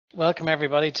Welcome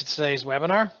everybody to today's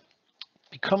webinar.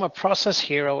 Become a process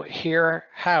hero, hear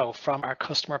how from our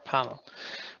customer panel.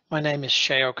 My name is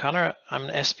Shay O'Connor. I'm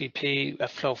an SVP at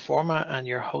FlowForma and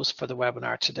your host for the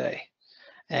webinar today.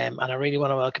 And I really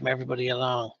want to welcome everybody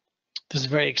along. This is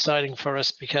very exciting for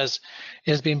us because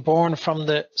it has been born from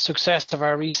the success of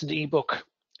our recent ebook,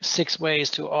 6 Ways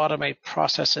to Automate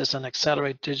Processes and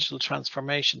Accelerate Digital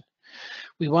Transformation.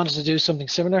 We wanted to do something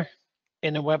similar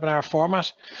in a webinar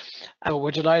format. We're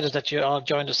delighted that you all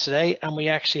joined us today, and we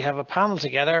actually have a panel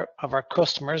together of our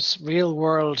customers, real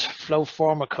world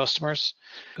FlowForma customers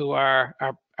who are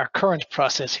our current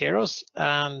process heroes.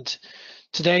 And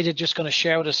today they're just going to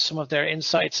share with us some of their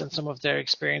insights and some of their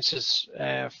experiences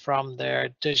from their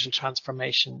digital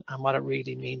transformation and what it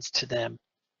really means to them.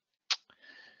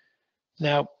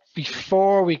 Now,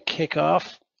 before we kick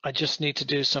off, I just need to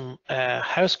do some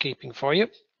housekeeping for you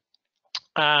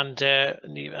and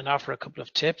offer a couple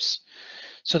of tips.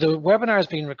 So the webinar is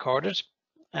being recorded,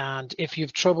 and if you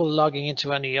have trouble logging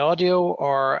into any audio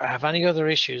or have any other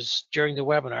issues during the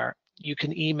webinar, you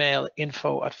can email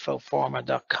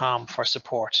info@flowforma.com for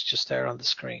support, just there on the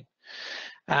screen.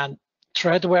 And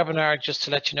throughout the webinar, just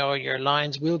to let you know, your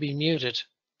lines will be muted,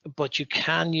 but you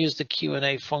can use the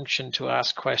Q&A function to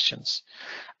ask questions,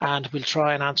 and we'll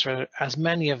try and answer as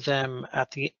many of them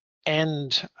at the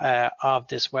end of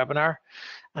this webinar.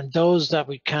 And those that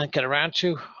we can't get around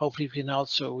to, hopefully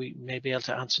we may be able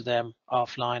to answer them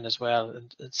offline as well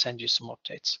and send you some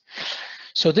updates.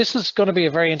 So this is going to be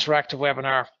a very interactive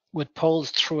webinar with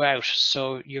polls throughout.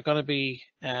 So you're going to be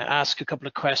asked a couple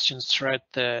of questions throughout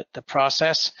the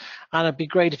process, and it'd be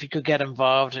great if you could get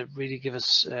involved. It really give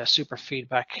us super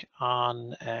feedback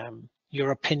on your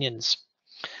opinions.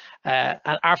 And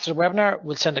after the webinar,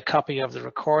 we'll send a copy of the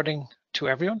recording to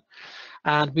everyone,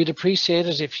 and we'd appreciate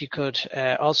it if you could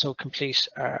also complete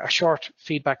a short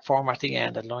feedback form at the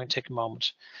end. It'll only take a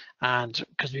moment, and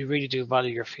because we really do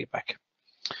value your feedback.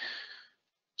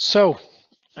 So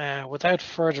without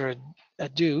further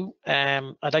ado,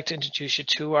 I'd like to introduce you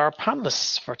to our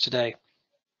panelists for today.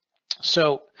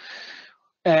 So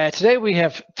today we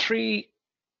have 3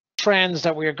 trends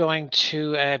that we are going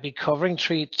to be covering,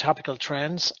 3 topical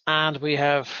trends, and we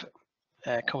have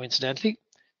coincidentally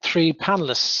 3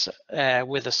 panelists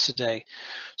with us today.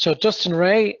 So Dustin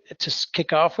Ray, to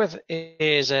kick off with,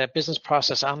 is a business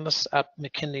process analyst at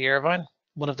McKinley Irvin,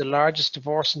 one of the largest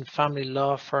divorce and family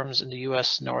law firms in the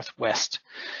US Northwest.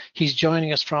 He's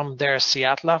joining us from their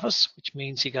Seattle office, which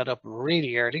means he got up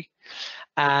really early,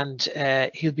 and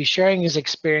he'll be sharing his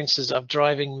experiences of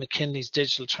driving McKinley's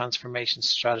digital transformation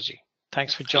strategy.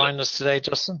 Thanks for joining us today,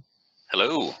 Dustin.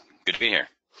 Hello, good to be here.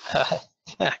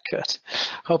 Good.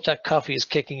 Hope that coffee is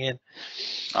kicking in.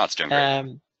 Oh, it's doing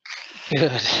great.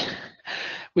 Good.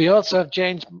 We also have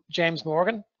James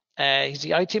Morgan. He's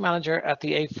the IT manager at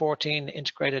the A14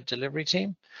 integrated delivery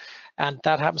team, and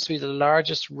that happens to be the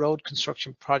largest road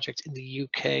construction project in the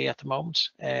UK at the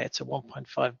moment. It's a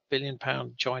 £1.5 billion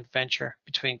joint venture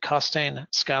between Costain,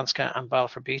 Skanska and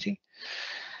Balfour Beatty.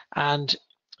 And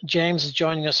James is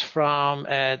joining us from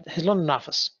his London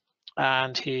office,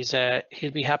 and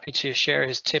he'll be happy to share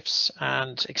his tips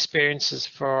and experiences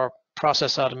for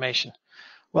process automation.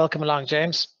 Welcome along,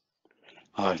 James.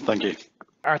 Hi, thank you.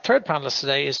 Our third panelist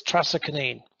today is Treasa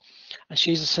Cunneen, and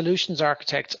she's a solutions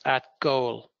architect at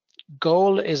Goal.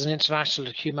 Goal is an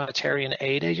international humanitarian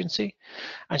aid agency,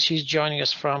 and she's joining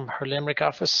us from her Limerick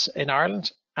office in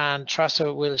Ireland. And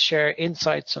Treasa will share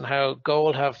insights on how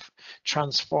Goal have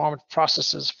transformed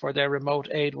processes for their remote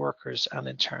aid workers and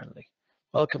internally.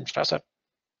 Welcome, Treasa.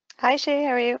 Hi, Shay.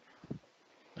 How are you?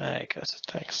 Hey, good.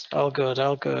 Thanks. All good.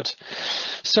 All good.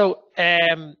 So,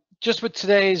 just with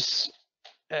today's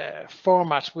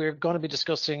format, we're going to be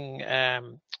discussing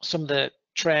some of the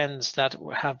trends that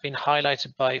have been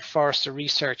highlighted by Forrester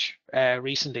Research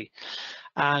recently,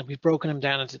 and we've broken them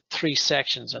down into 3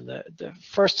 sections. And the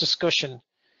first discussion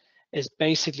is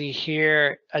basically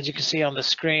here, as you can see on the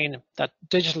screen, that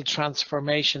digital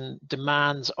transformation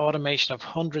demands automation of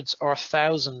hundreds or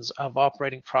thousands of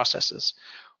operating processes,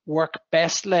 work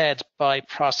best led by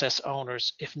process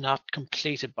owners, if not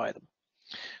completed by them.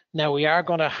 Now, we are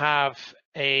going to have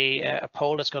a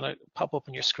poll that's going to pop up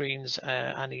on your screens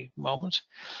any moment,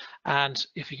 and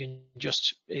if you can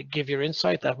just give your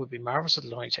insight, that would be marvelous.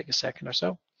 It'll only take a second or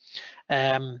so.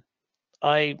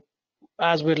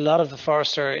 As with a lot of the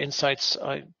Forrester insights,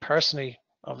 I personally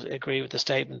agree with the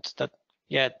statement that,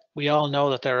 yeah, we all know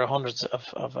that there are hundreds of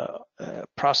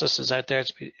processes out there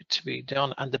to be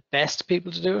done, and the best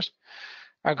people to do it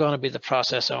are going to be the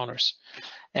process owners,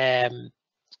 and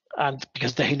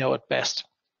because they know it best.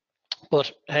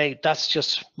 But hey, that's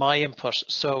just my input.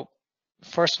 So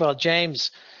first of all,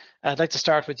 James, I'd like to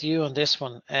start with you on this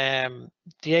one. The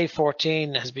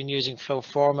A14 has been using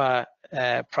FlowForma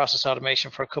Process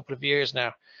Automation for a couple of years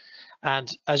now.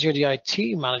 And as you're the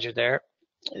IT manager there,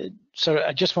 so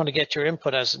I just want to get your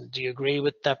input as, do you agree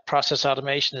with that process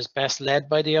automation is best led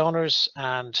by the owners?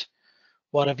 And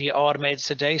what have you automated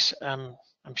to date? I'm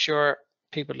sure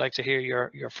people would like to hear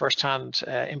your first-hand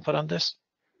input on this.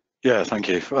 Yeah, thank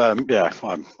you. Yeah,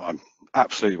 I'm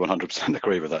absolutely 100%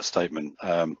 agree with that statement.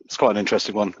 It's quite an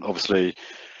interesting one. Obviously,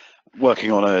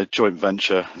 working on a joint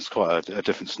venture is quite a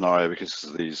different scenario because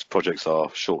these projects are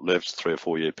short-lived, 3 or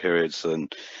 4 year periods,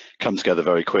 and come together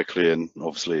very quickly, and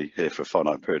obviously here for a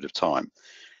finite period of time.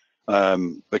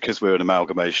 Because we're an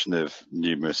amalgamation of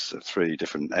numerous 3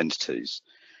 different entities,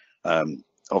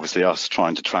 obviously us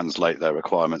trying to translate their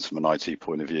requirements from an IT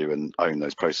point of view and own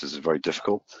those processes is very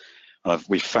difficult.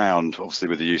 We found, obviously,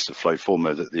 with the use of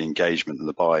FlowForma, that the engagement and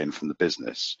the buy-in from the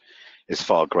business is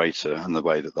far greater, and the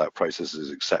way that that process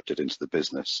is accepted into the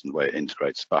business and the way it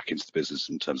integrates back into the business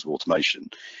in terms of automation,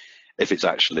 if it's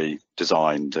actually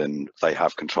designed and they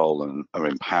have control and are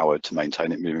empowered to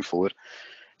maintain it moving forward.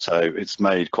 So it's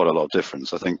made quite a lot of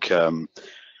difference. I think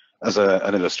as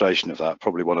an illustration of that,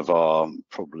 probably one of our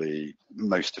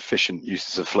most efficient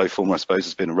uses of FlowForma, I suppose,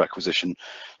 has been a requisition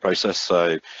process.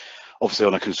 So obviously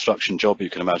on a construction job, you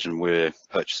can imagine we're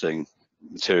purchasing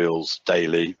materials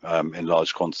daily in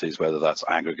large quantities, whether that's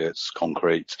aggregates,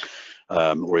 concrete,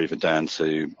 or even down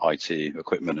to IT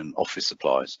equipment and office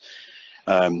supplies.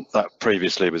 That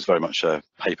previously was very much a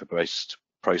paper-based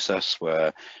process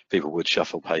where people would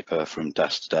shuffle paper from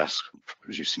desk to desk,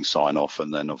 producing sign-off,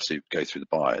 and then obviously go through the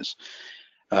buyers.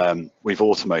 We've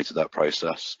automated that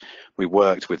process. We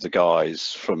worked with the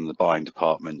guys from the buying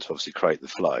department to obviously create the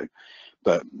flow,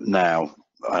 but now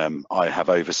I have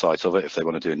oversight of it. If they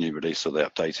want to do a new release or they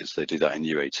update it, so they do that in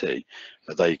UAT,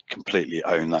 but they completely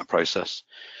own that process,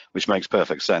 which makes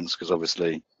perfect sense because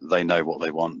obviously they know what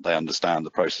they want, they understand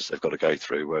the process they've got to go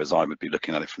through, whereas I would be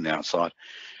looking at it from the outside.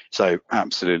 So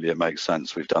absolutely, it makes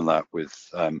sense. We've done that with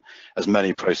as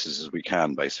many processes as we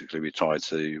can. Basically, we try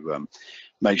to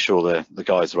make sure the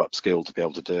guys are upskilled to be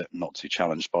able to do it, not too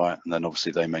challenged by it, and then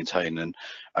obviously they maintain and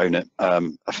own it.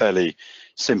 A fairly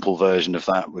simple version of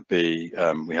that would be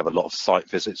we have a lot of site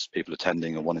visits, people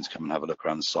attending and wanting to come and have a look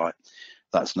around the site.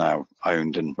 That's now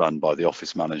owned and run by the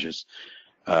office managers.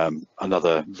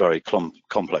 Another very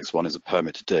complex one is a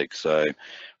permit to dig. So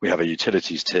we have a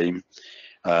utilities team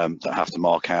that have to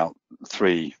mark out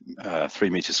 3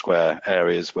 metre square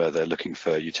areas where they're looking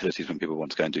for utilities when people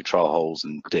want to go and do trial holes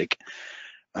and dig.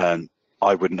 And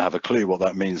I wouldn't have a clue what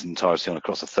that means entirely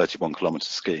across a 31-kilometre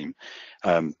scheme.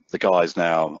 The guys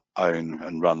now own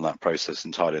and run that process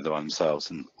entirely themselves,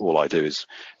 and all I do is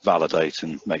validate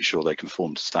and make sure they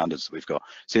conform to standards that we've got.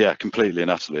 So yeah, completely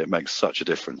and utterly, it makes such a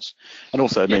difference. And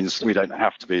also it means we don't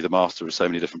have to be the master of so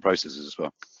many different processes as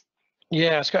well.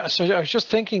 Yeah, so I was just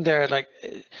thinking there, like,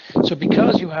 so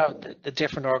because you have the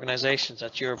different organizations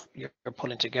that you're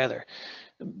pulling together,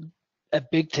 a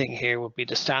big thing here would be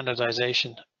the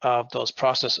standardization of those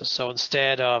processes. So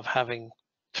instead of having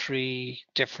 3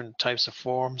 different types of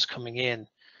forms coming in,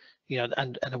 you know,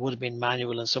 and it would have been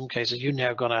manual in some cases, you're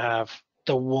now going to have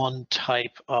the one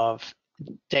type of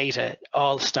data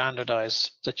all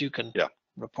standardized that you can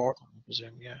report on, I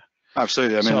presume. Yeah.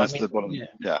 Absolutely. I mean, that's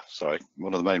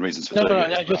one of the main reasons for doing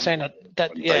it. I'm just saying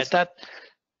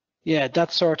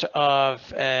that sort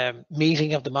of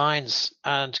meeting of the minds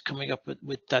and coming up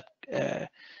with that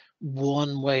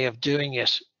one way of doing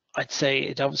it, I'd say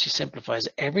it obviously simplifies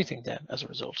everything then as a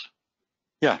result.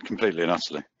 Yeah, completely and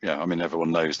utterly. Yeah, I mean,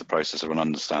 everyone knows the process, everyone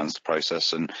understands the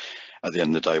process, and at the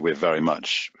end of the day, we're very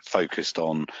much focused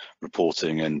on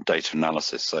reporting and data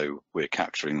analysis. So we're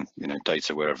capturing,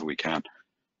 data wherever we can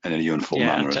in a uniform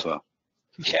manner as well.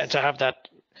 Yeah, to have that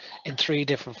in 3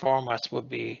 different formats would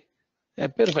be a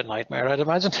bit of a nightmare, I'd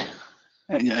imagine.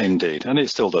 Yeah, indeed, and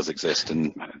it still does exist,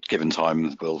 and given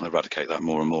time, we'll eradicate that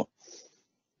more and more.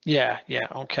 Yeah,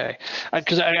 okay.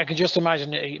 Because I can just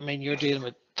imagine, I mean, you're dealing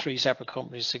with 3 separate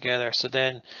companies together, so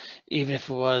then even if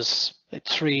it was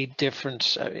 3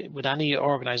 different, with any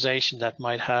organization that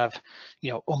might have,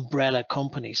 umbrella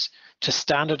companies, to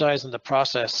standardize on the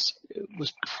process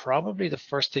was probably the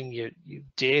first thing you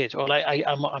did. Well, I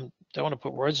don't want to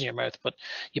put words in your mouth, but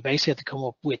you basically had to come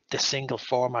up with the single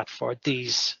format for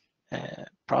these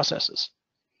processes.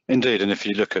 Indeed, and if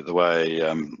you look at the way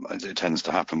it tends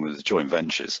to happen with joint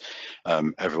ventures,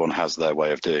 everyone has their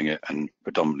way of doing it and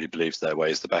predominantly believes their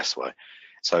way is the best way.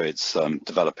 So it's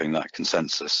developing that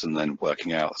consensus and then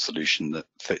working out a solution that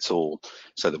fits all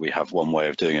so that we have one way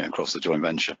of doing it across the joint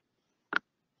venture.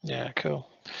 Yeah, cool.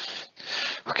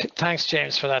 Okay, thanks,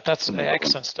 James, for that. That's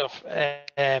excellent stuff.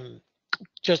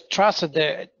 Just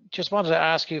Treasa, just wanted to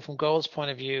ask you from Gold's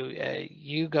point of view,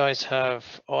 you guys have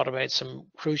automated some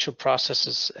crucial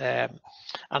processes, and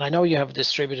I know you have a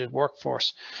distributed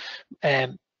workforce.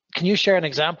 Can you share an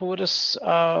example with us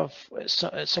of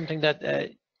something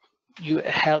that you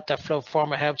helped, that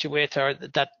FlowForma helped you with, or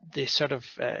that the sort of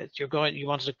you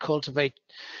wanted to cultivate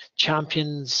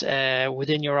champions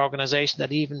within your organization,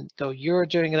 that even though you're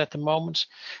doing it at the moment,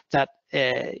 that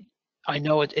I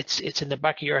know it's in the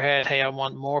back of your head, hey, I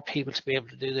want more people to be able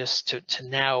to do this, to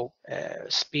now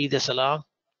speed this along?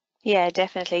 Yeah,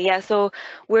 definitely. Yeah, so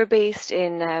we're based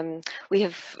in, we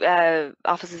have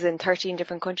offices in 13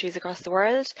 different countries across the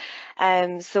world.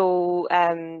 Like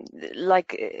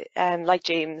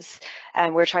James,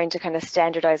 we're trying to kind of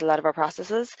standardize a lot of our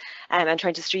processes and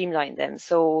trying to streamline them.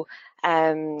 So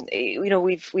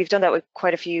we've done that with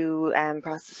quite a few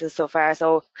processes so far.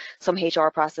 So some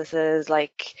HR processes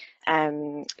like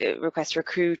request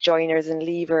recruit, joiners and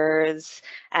leavers.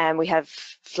 We have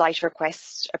flight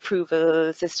request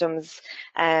approval systems.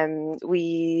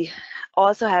 We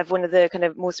also have one of the kind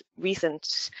of most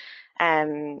recent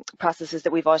processes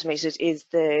that we've automated is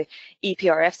the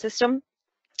EPRF system,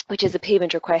 which is a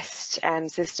payment request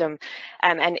system,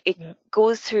 and it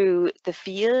goes through the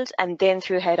field and then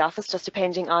through head office, just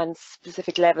depending on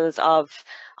specific levels of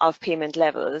payment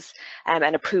levels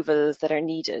and approvals that are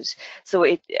needed. So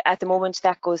at the moment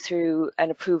that goes through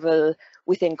an approval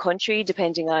within country,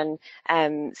 depending on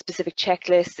specific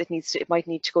checklists. It might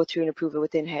need to go through an approval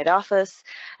within head office,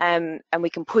 and we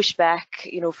can push back,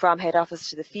 from head office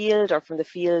to the field, or from the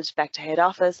field back to head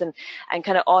office, and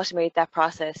kind of automate that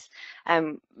process.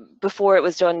 Before it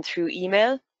was done through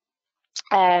email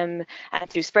and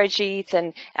through spreadsheets,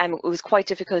 and it was quite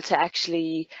difficult to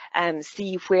actually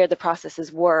see where the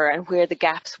processes were and where the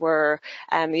gaps were,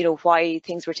 why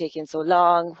things were taking so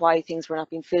long, why things were not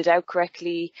being filled out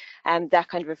correctly, that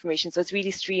kind of information. So it's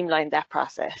really streamlined that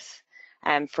process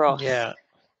for us. Yeah.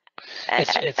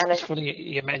 It's funny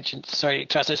you mentioned, sorry,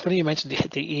 Treasa, it's funny you mentioned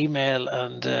the email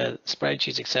and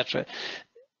spreadsheets, etc.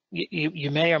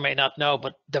 You may or may not know,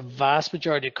 but the vast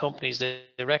majority of companies, they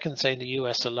reckon, say in the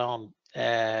US alone,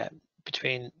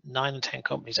 between 9 and 10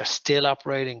 companies are still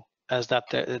operating as that,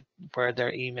 where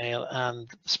their email and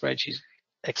spreadsheets,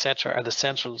 etc., are the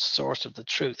central source of the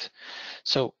truth.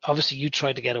 So obviously you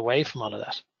try to get away from all of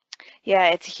that. Yeah,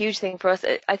 it's a huge thing for us.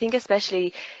 I think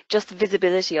especially just the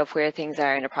visibility of where things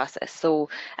are in a process. So,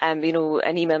 an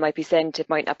email might be sent, it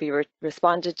might not be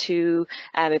responded to,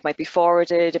 it might be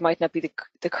forwarded, it might not be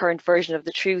the current version of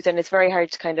the truth, and it's very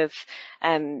hard to kind of,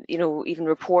 even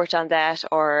report on that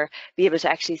or be able to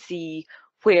actually see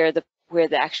where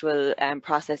the actual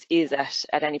process is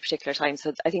at any particular time.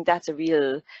 So I think that's a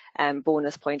real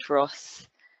bonus point for us.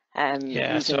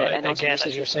 Yeah. So again,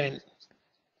 as you're saying,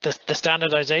 the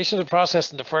standardization of the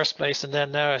process in the first place, and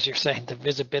then now, as you're saying, the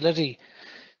visibility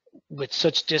with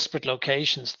such disparate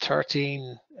locations,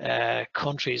 13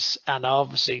 countries, and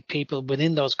obviously people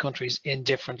within those countries in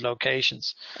different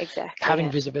locations. Exactly.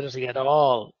 Having visibility at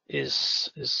all is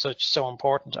so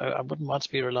important. I wouldn't want to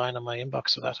be relying on my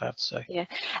inbox for that, I have to say. Yeah,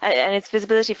 and it's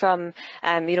visibility from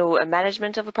a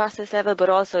management of a process level, but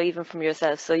also even from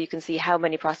yourself, so you can see how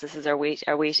many processes are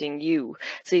waiting you.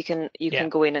 So you can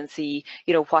go in and see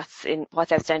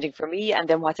what's outstanding for me, and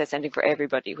then what's outstanding for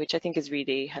everybody, which I think is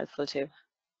really helpful too.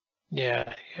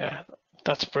 Yeah,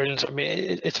 that's brilliant. I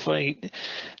mean, it's funny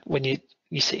when you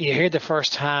hear the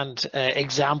first-hand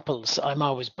examples. I'm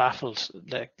always baffled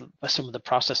by some of the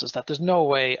processes that there's no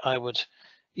way I would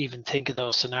even think of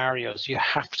those scenarios. You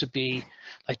have to be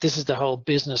like, this is the whole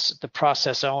business, the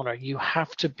process owner. You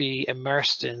have to be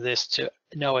immersed in this to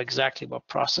know exactly what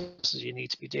processes you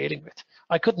need to be dealing with.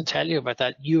 I couldn't tell you about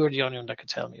that. You are the only one that could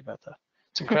tell me about that.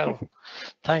 It's incredible.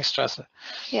 Thanks, Treasa.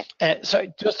 Yeah. So,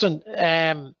 Dustin,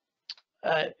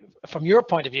 from your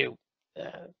point of view,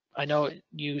 I know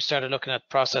you started looking at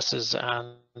processes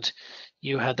and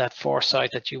you had that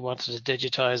foresight that you wanted to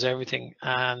digitize everything,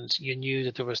 and you knew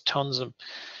that there was tons of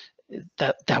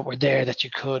that were there that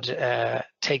you could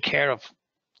take care of.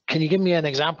 Can you give me an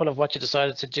example of what you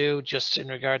decided to do, just in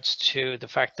regards to the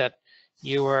fact that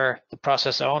you were the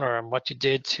process owner and what you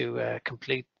did to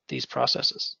complete these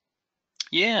processes?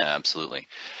 Yeah, absolutely.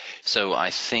 So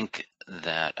I think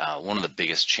that one of the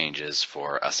biggest changes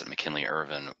for us at McKinley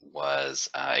Irvin was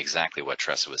exactly what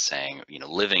Treasa was saying.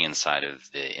 Living inside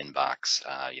of the inbox,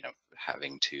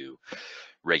 having to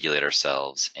regulate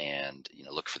ourselves and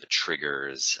look for the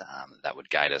triggers that would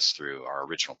guide us through our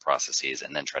original processes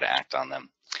and then try to act on them.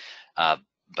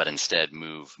 but instead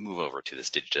move over to this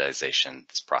digitization,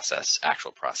 this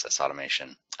actual process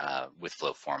automation with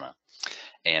FlowForma.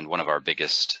 And one of our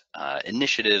biggest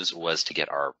initiatives was to get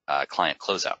our client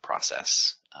closeout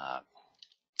process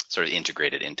sort of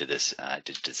integrated into this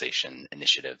digitization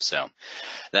initiative. So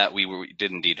that we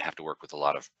did indeed have to work with a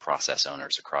lot of process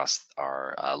owners across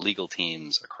our legal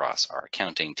teams, across our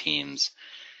accounting teams,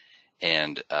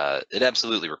 and it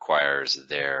absolutely requires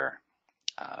their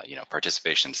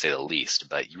participation, to say the least.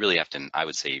 But you really have to, I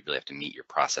would say, you really have to meet your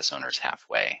process owners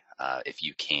halfway. If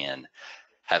you can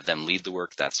have them lead the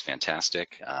work, that's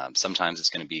fantastic. Sometimes it's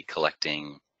going to be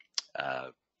collecting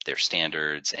their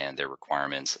standards and their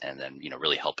requirements, and then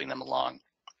really helping them along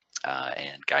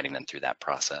and guiding them through that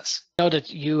process. I know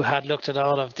that you had looked at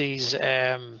all of these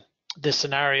this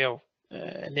scenario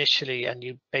initially, and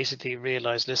you basically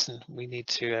realized, listen, we need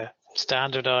to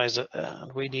standardize it,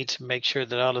 and we need to make sure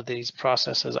that all of these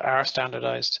processes are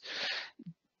standardized.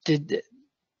 Did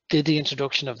the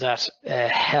introduction of that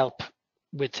help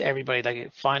with everybody?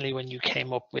 Like, finally, when you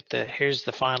came up with here's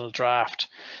the final draft,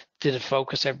 did it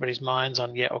focus everybody's minds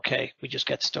on, yeah, okay, we just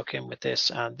get stuck in with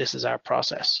this, and this is our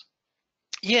process?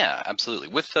 Yeah, absolutely.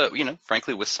 With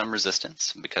frankly, with some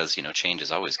resistance, because change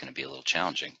is always going to be a little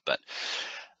challenging. But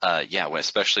yeah,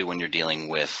 especially when you're dealing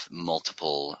with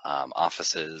multiple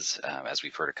offices, as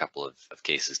we've heard a couple of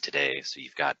cases today. So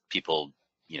you've got people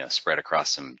spread across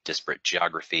some disparate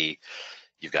geography.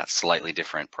 You've got slightly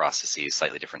different processes,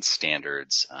 slightly different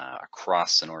standards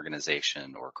across an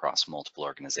organization or across multiple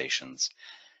organizations.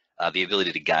 The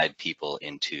ability to guide people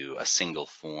into a single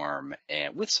form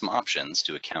and with some options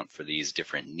to account for these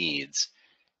different needs,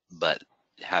 but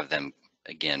have them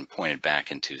again pointed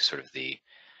back into sort of the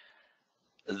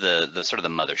sort of the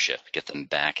mothership, get them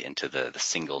back into the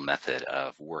single method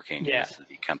of working with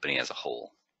the company as a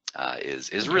whole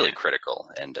is really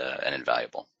critical and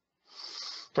invaluable.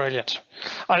 Brilliant.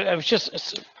 I was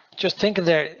just thinking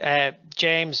there,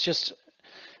 James, just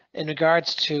in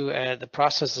regards to the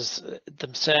processes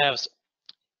themselves,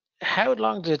 how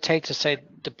long did it take to, say,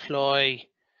 deploy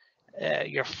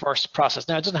your first process?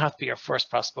 Now, it doesn't have to be your first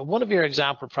process, but one of your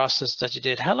example processes that you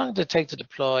did, how long did it take to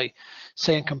deploy,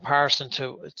 say, in comparison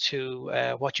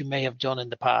to what you may have done in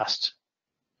the past?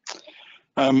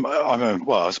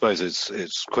 Well, I suppose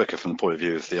it's quicker from the point of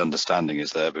view of the understanding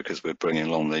is there, because we're bringing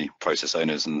along the process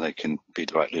owners and they can be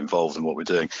directly involved in what we're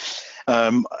doing.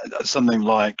 Something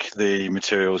like the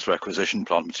materials requisition,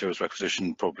 plant materials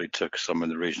requisition, probably took somewhere in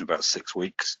the region of about 6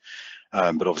 weeks.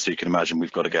 But obviously you can imagine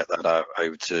we've got to get that out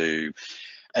over to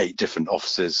 8 different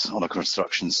offices on a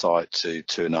construction site to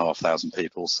 2,500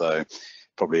 people. So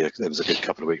probably there was a good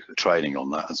couple of weeks of training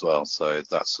on that as well. So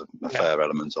that's a fair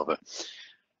element of it.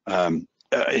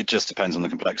 It just depends on the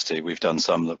complexity. We've done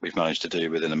some that we've managed to do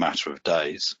within a matter of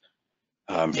days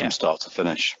from start to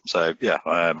finish. So yeah,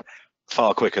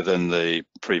 far quicker than the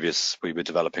previous we were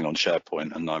developing on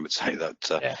SharePoint, and I would say that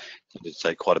it did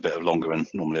take quite a bit of longer and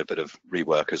normally a bit of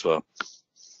rework as well.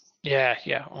 Yeah,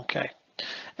 okay.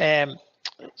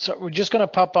 So we're just going to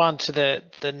pop on to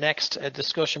the next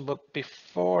discussion, but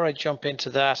before I jump into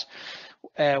that,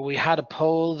 we had a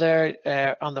poll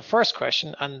there on the first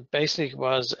question, and basically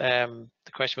was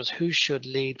the question was, who should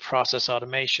lead process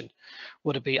automation?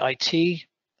 Would it be IT,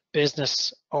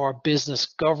 business, or business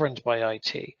governed by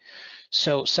IT?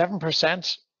 So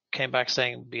 7% came back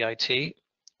saying be IT,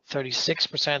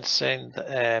 36% saying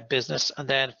business, and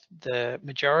then the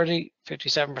majority,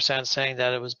 57%, saying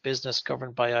that it was business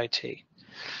governed by IT.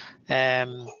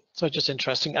 So just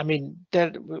interesting. I mean,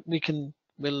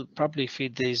 we'll probably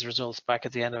feed these results back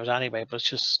at the end of it anyway, but it's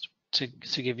just to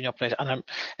give you an update. And I'm,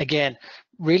 again,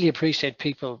 really appreciate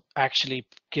people actually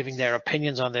giving their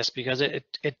opinions on this, because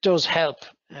it does help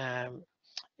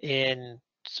in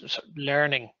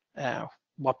learning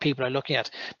what people are looking at,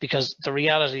 because the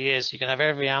reality is you can have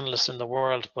every analyst in the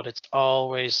world, but it's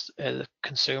always the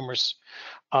consumers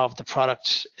of the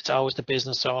product. It's always the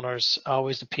business owners,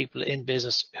 always the people in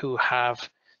business who have,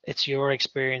 it's your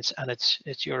experience and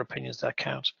it's your opinions that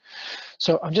count.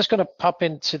 So I'm just going to pop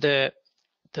into the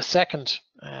second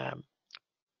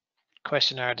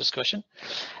questionnaire discussion.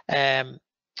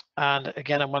 And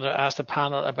again, I want to ask the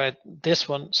panel about this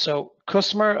one. So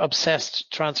customer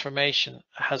obsessed transformation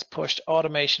has pushed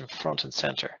automation front and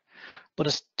center, but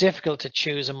it's difficult to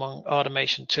choose among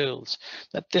automation tools.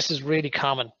 That this is really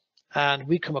common, and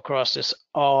we come across this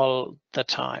all the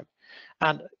time.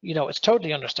 And it's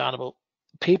totally understandable.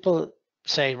 People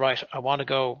say, right, I want to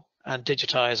go and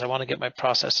digitize. I want to get my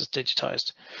processes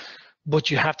digitized.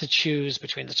 But you have to choose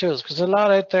between the tools, because there's a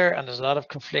lot out there and there's a lot of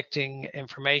conflicting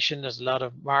information. There's a lot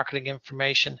of marketing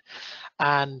information.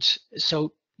 And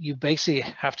so you basically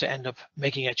have to end up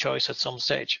making a choice at some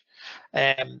stage.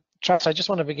 Treasa, I just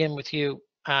want to begin with you,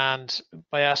 and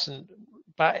by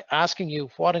asking you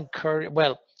what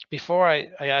well, before I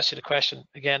ask you the question,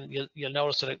 again, you'll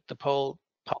notice that the poll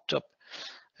popped up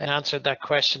and answered that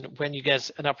question. When you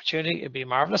get an opportunity, it'd be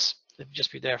marvelous. It'd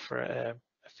just be there for a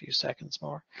few seconds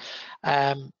more.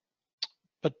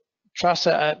 But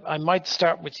Treasa, I might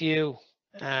start with you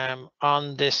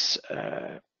on this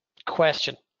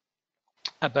question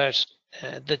about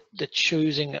the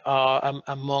choosing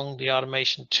among the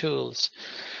automation tools.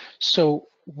 So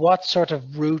what sort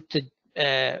of route did,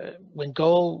 when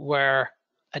Goal were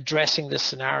addressing this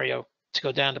scenario to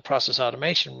go down the process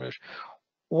automation route,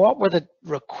 what were the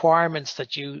requirements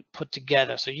that you put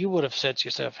together? So you would have said to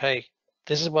yourself, hey,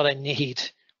 this is what I need.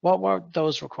 What were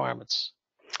those requirements?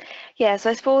 Yeah, so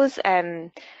I suppose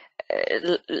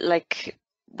like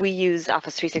we use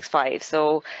Office 365,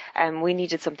 so we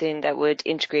needed something that would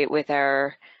integrate with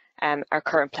our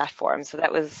current platform. So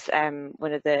that was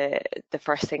one of the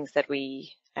first things that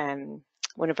we,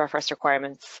 one of our first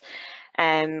requirements.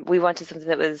 We wanted something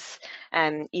that was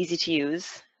easy to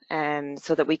use,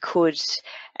 so that we could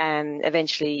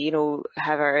eventually, you know,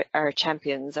 have our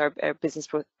champions, our business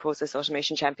process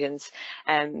automation champions,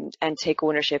 and take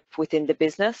ownership within the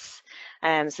business.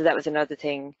 So that was another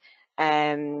thing.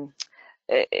 I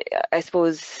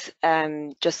suppose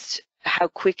just how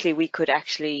quickly we could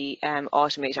actually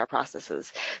automate our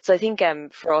processes. So I think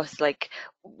for us, like,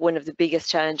 one of the biggest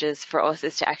challenges for us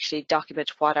is to actually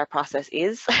document what our process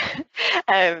is,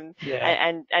 and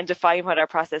define what our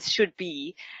process should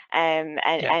be,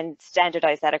 and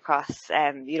standardize that across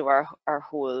you know, our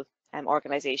whole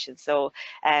organization. So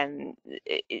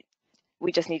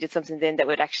we just needed something then that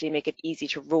would actually make it easy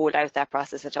to roll out that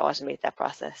process and to automate that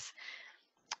process.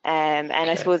 And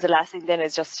I suppose the last thing then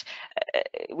is just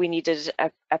we needed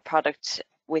a product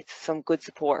with some good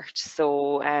support.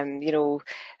 So you know,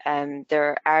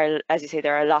 there are, as you say,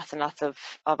 there are lots and lots of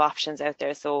options out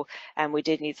there. So we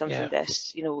did need something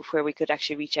that, you know, where we could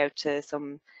actually reach out to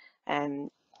some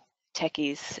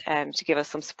techies to give us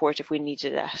some support if we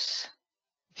needed that.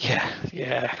 Yeah,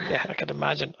 I can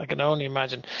imagine. I can only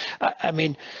imagine. I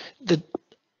mean,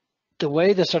 the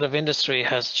way the sort of industry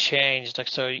has changed, like,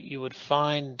 so you would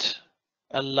find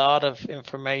a lot of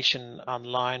information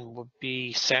online would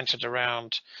be centered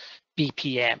around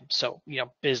BPM, so, you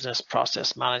know, business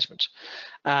process management,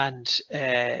 and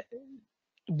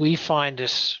we find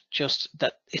it just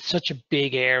that it's such a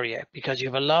big area because you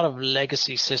have a lot of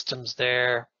legacy systems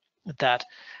there that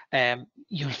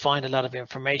you'll find a lot of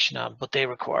information on, but they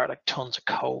require like tons of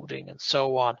coding and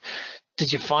so on.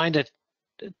 Did you find it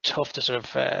tough to sort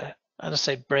of I don't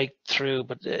say break through,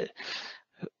 but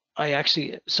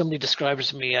somebody described it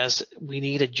to me as we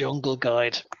need a jungle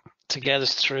guide to get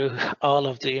us through all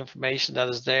of the information that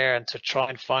is there and to try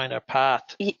and find our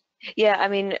path. Yeah, I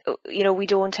mean, you know, we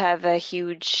don't have a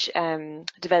huge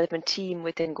development team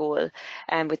within Goal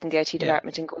and within the IT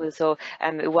department in Goal, so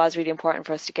it was really important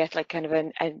for us to get like kind of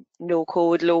a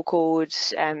no-code, low-code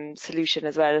solution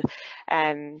as well.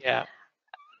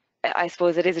 I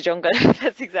suppose it is a jungle.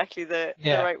 That's exactly the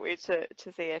right way to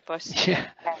say it. But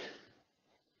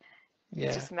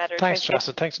it's just a matter of thanks,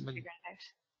 Treasa. Thanks a million.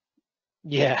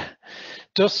 Yeah,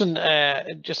 Dustin,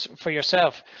 just for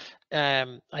yourself,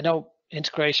 I know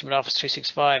integration with Office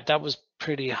 365, that was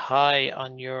pretty high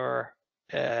on your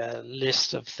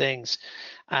list of things,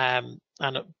 and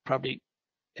probably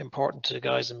important to the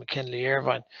guys in McKinley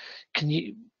Irvin.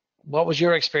 What was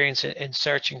your experience in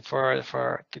searching for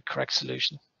the correct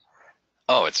solution?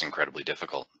 Oh, it's incredibly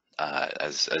difficult.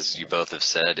 As you both have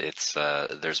said, it's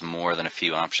there's more than a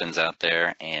few options out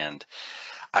there, and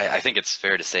I think it's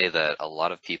fair to say that a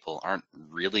lot of people aren't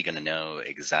really going to know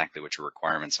exactly what your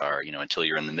requirements are, you know, until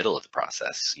you're in the middle of the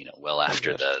process, you know, well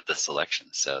after the selection.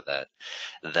 So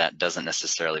that doesn't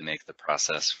necessarily make the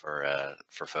process for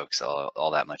folks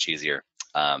all that much easier.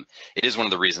 It is one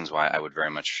of the reasons why I would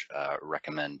very much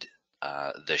recommend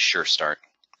the Sure Start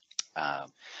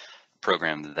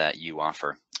program that you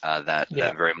offer. That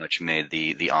very much made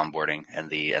the onboarding and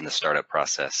the startup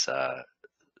process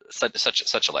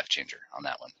such a life changer on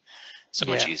that one. So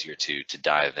much easier to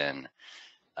dive in,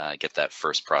 get that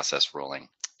first process rolling,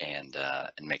 and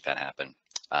make that happen.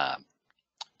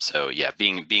 So yeah,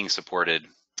 being supported,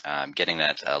 getting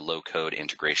that low code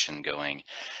integration going,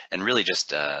 and really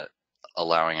just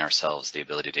allowing ourselves the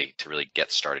ability to really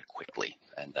get started quickly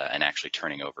and actually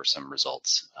turning over some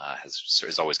results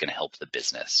is always going to help the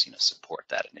business, you know, support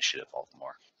that initiative all the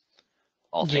more.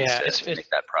 All things to make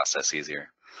that process easier.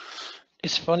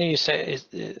 It's funny you say,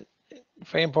 it's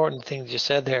very important things you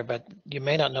said there, but you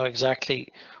may not know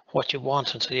exactly what you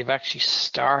want until you've actually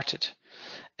started.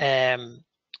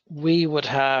 We would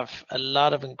have a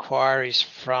lot of inquiries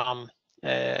from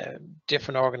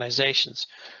different organizations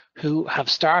who have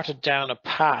started down a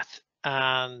path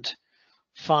and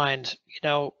find,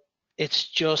 it's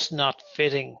just not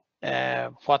fitting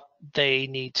what they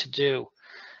need to do,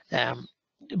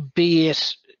 be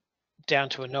it down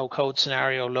to a no-code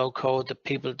scenario, low-code that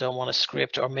people don't want to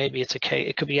script, or maybe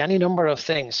it could be any number of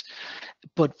things,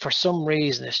 but for some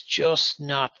reason it's just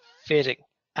not fitting,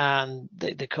 and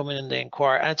they come in and they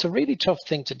inquire, and it's a really tough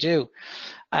thing to do.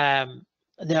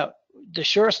 Now, the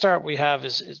sure start we have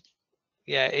is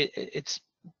it's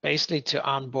basically to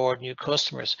onboard new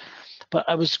customers, but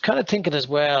I was kind of thinking as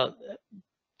well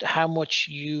how much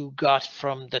you got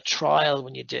from the trial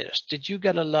when you did it. Did you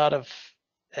get a lot of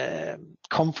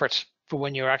comfort for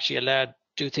when you're actually allowed to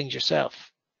do things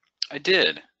yourself? I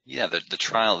did. Yeah, the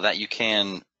trial that you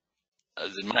can,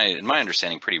 in my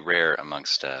understanding, pretty rare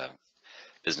amongst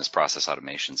business process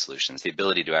automation solutions. The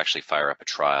ability to actually fire up a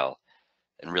trial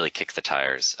and really kick the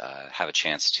tires, have a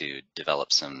chance to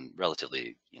develop some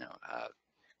relatively,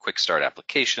 quick start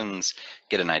applications,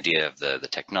 get an idea of the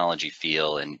technology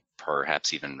feel, and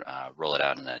perhaps even roll it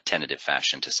out in a tentative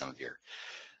fashion to some of your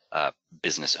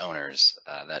business owners.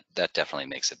 That definitely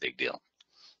makes a big deal.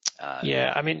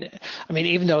 Yeah, I mean,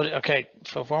 even though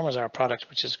FlowForma is our product,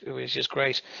 which is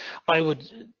great,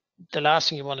 the last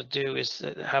thing you want to do is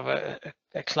have a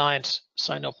client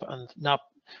sign up and not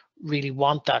really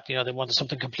want that. They wanted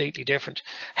something completely different.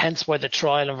 Hence why the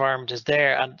trial environment is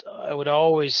there. And I would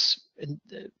always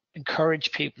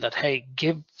encourage people that, hey,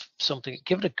 give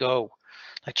it a go,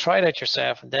 like try it out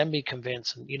yourself and then be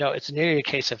convinced. And it's nearly a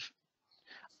case of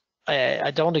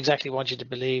I don't exactly want you to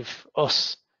believe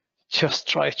us. Just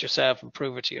try it yourself and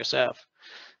prove it to yourself.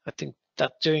 I think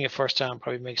that doing it first time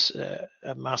probably makes a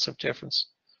massive difference.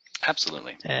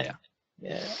 Absolutely. Yeah.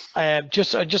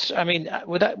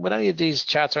 With any of these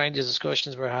chats or any of these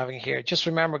discussions we're having here, just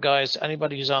remember, guys,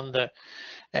 anybody who's on the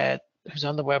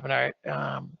webinar,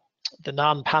 the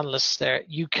non-panelists there,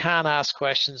 you can ask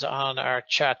questions on our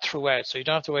chat throughout, so you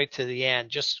don't have to wait to the end.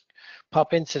 Just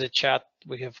pop into the chat.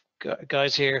 We have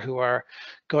guys here who are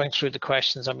going through the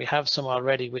questions, and we have some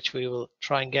already which we will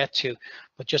try and get to.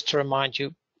 But just to remind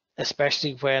you,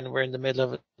 especially when we're in the middle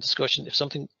of a discussion, if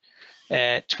something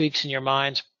tweaks in your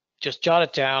mind, just jot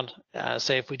it down.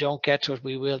 Say if we don't get to it,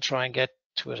 we will try and get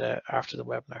to it after the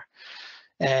webinar.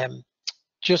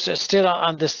 Just still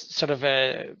on this sort of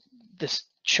this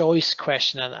choice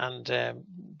question and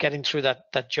getting through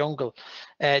that jungle.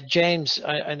 James,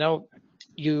 I know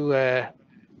you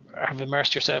have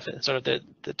immersed yourself in sort of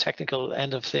the technical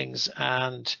end of things,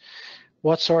 and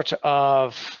what sort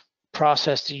of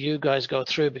process do you guys go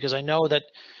through? Because I know that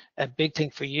a big thing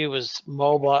for you is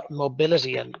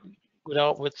mobility, and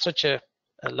with such a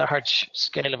large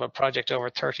scale of a project over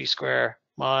 30 square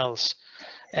miles,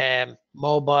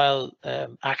 mobile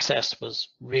access was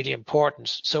really important.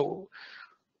 So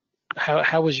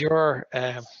how was your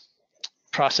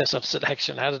process of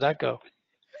selection? How did that go?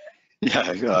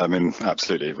 Yeah, I mean,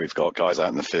 absolutely. We've got guys out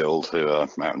in the field who are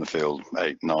out in the field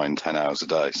 8, 9, 10 hours a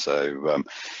day. So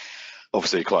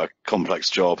obviously quite a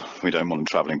complex job. We don't want them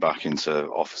traveling back into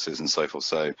offices and so forth.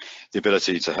 So the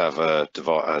ability to have a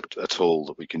tool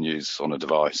that we can use on a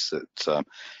device that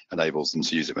enables them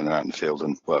to use it when they're out in the field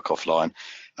and work offline.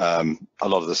 A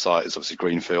lot of the site is obviously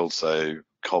greenfield, so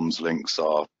comms links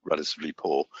are relatively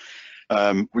poor.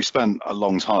 We spent a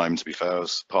long time, to be fair,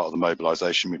 as part of the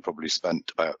mobilization. We probably spent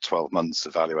about 12 months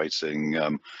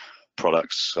evaluating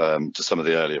products. To some of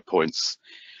the earlier points,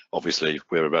 obviously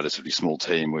we're a relatively small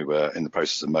team. We were in the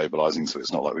process of mobilizing, so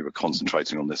it's not like we were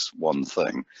concentrating on this one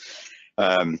thing.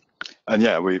 And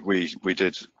yeah, we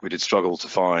did struggle to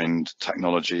find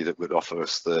technology that would offer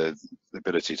us the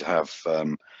ability to have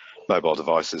mobile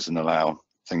devices and allow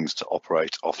things to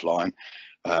operate offline.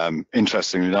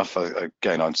 Interestingly enough,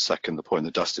 again, I'd second the point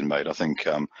that Dustin made. I think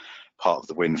part of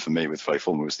the win for me with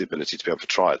FlowForma was the ability to be able to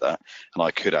try that, and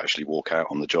I could actually walk out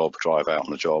on the job, drive out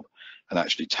on the job, and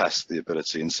actually test the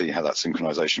ability and see how that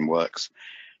synchronization works.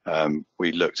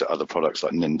 We looked at other products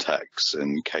like Nintex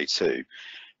and K2,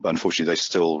 but unfortunately they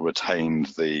still retained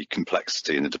the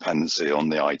complexity and the dependency on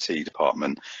the IT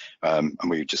department, and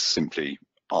we just simply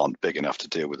aren't big enough to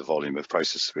deal with the volume of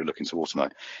processes we're looking to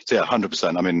automate. So yeah,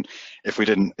 100%. I mean, if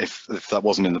that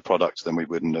wasn't in the product, then we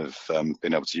wouldn't have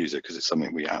been able to use it, because it's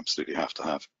something we absolutely have to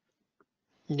have.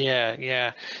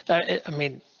 Yeah. I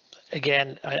mean,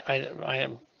 again, I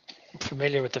am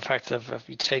familiar with the fact of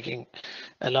you taking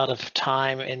a lot of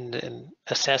time in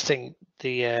assessing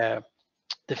the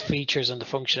features and the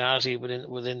functionality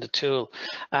within the tool,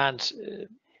 and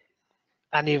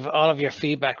all of your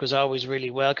feedback was always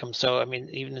really welcome. So I mean,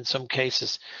 even in some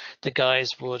cases, the guys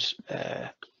would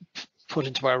put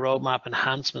into our roadmap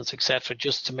enhancements, etc.,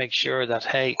 just to make sure that,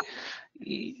 hey,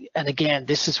 and again,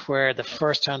 this is where the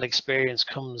first-hand experience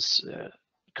comes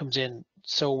in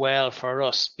so well for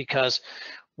us, because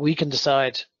we can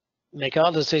decide, make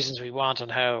all the decisions we want on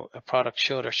how a product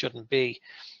should or shouldn't be,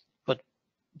 but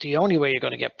the only way you're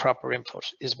going to get proper input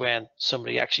is when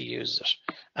somebody actually uses it.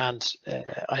 And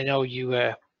I know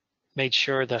you made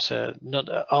sure that not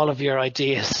all of your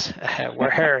ideas were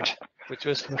heard, which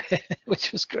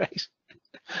was great.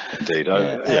 Indeed,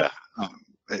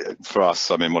 for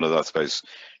us, I mean, one of the, I suppose,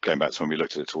 going back to when we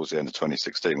looked at it towards the end of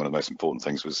 2016, one of the most important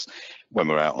things was when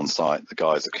we're out on site, the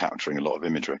guys are capturing a lot of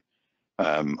imagery.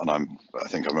 And I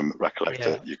think I recollect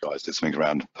that you guys did something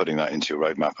around putting that into your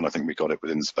roadmap, and I think we got it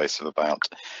within the space of about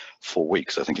 4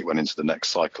 weeks. I think it went into the next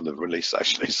cycle of release,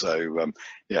 actually. So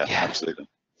yeah, absolutely.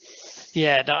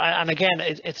 Yeah, no, and again,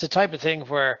 it's the type of thing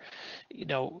where, you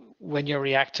know, when you're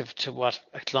reactive to what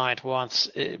a client wants,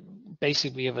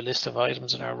 basically we have a list of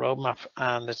items in our roadmap,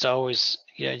 and it's always,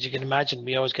 you know, as you can imagine,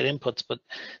 we always get inputs, but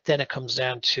then it comes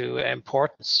down to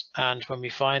importance. And when we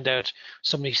find out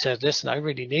somebody says, listen, I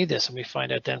really need this, and we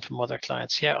find out then from other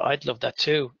clients, yeah, I'd love that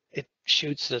too, it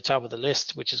shoots to the top of the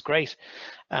list, which is great.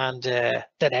 And then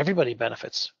everybody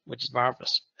benefits, which is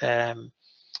marvelous.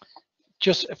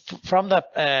 Just from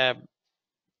that,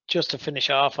 just to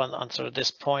finish off on sort of this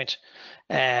point,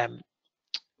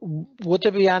 would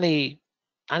there be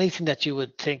anything that you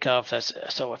would think of that's,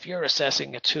 so if you're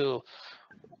assessing a tool,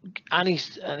 any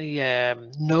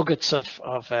nuggets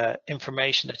of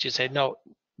information that you say, no,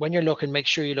 when you're looking, make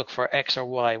sure you look for X or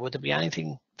Y? Would there be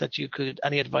anything that you could,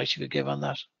 any advice you could give on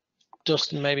that?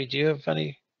 Dustin, maybe, do you have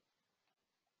any?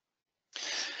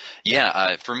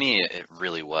 Yeah, for me, it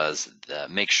really was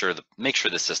make sure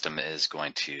the system is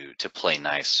going to play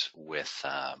nice with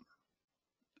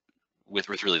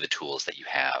really the tools that you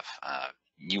have.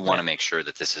 You want to make sure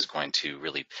that this is going to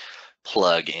really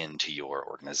plug into your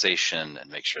organization,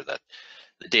 and make sure that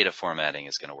the data formatting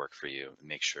is going to work for you.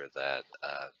 Make sure that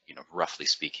you know, roughly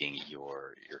speaking,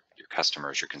 your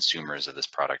customers, your consumers of this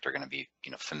product are going to be,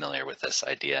 you know, familiar with this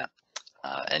idea.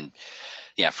 And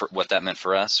yeah, for what that meant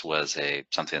for us was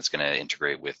something that's going to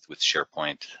integrate with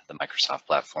SharePoint, the Microsoft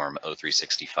platform,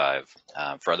 O365.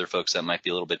 For other folks, that might be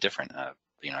a little bit different.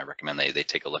 You know, I recommend they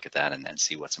take a look at that and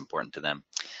see what's important to them.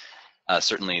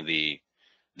 Certainly,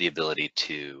 the ability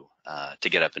to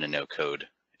get up in a no-code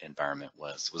environment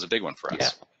was a big one for us. Yeah.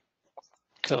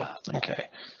 Cool. Okay.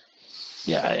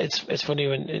 Yeah, it's funny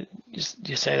when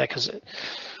you say that, because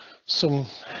some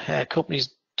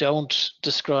companies don't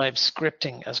describe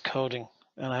scripting as coding.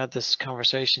 And I had this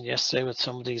conversation yesterday with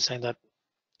somebody saying that,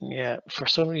 yeah, for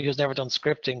somebody who's never done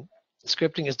scripting,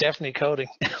 scripting is definitely coding.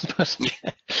 But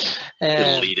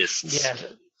elitists. Yeah,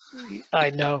 I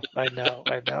know.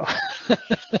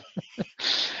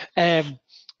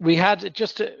 We had,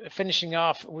 just finishing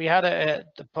off, we had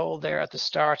the poll there at the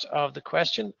start of the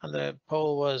question, and the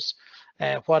poll was,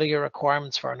 what are your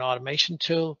requirements for an automation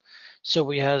tool? So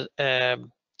we had a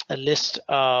list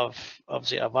of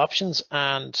options,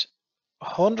 and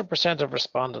 100% of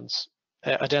respondents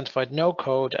identified no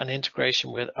code and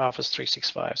integration with Office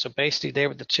 365. So basically, they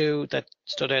were the two that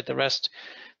stood out. The rest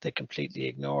they completely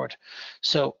ignored.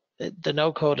 So the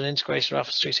no code and integration with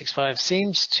Office 365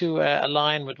 seems to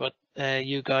align with what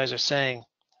you guys are saying.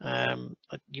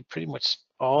 You pretty much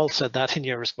all said that in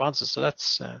your responses. So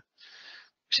that's as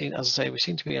I say, we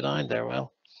seem to be aligned there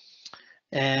well.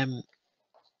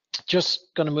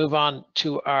 Just going to move on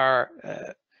to our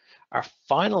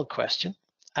final question,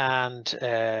 and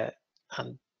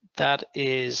that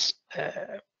is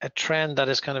a trend that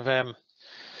is kind of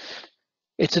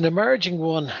it's an emerging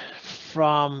one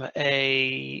from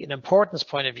an importance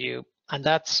point of view, and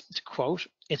that's, to quote,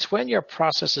 "It's when your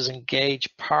processes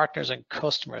engage partners and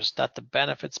customers that the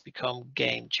benefits become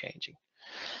game-changing."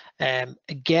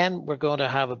 Again, we're going to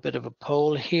have a bit of a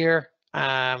poll here.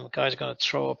 Guys are going to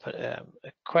throw up a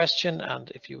question, and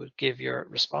if you would give your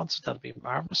response, that'd be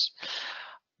marvelous.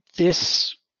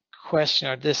 This question,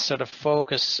 or this sort of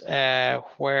focus,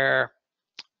 where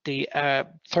the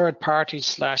third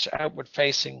parties / outward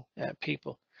facing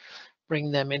people,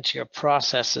 bring them into your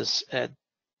processes,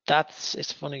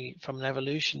 it's funny, from an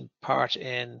evolution part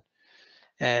in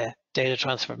data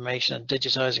transformation and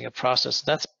digitizing a process,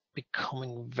 that's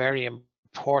becoming very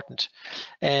important.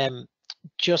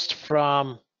 Just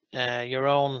from your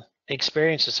own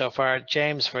experiences so far,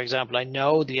 James, for example, I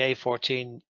know the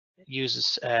A14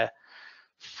 uses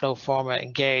FlowForma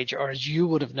Engage, or as you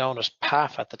would have known as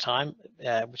PAF at the time,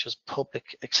 which was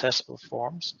Public Accessible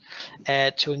Forms,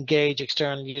 to engage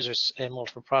external users in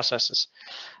multiple processes.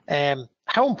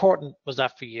 How important was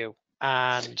that for you?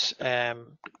 And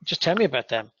just tell me about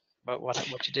them, about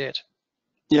what you did.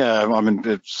 Yeah, I mean,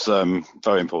 it's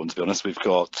very important, to be honest. We've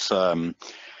got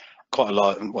quite a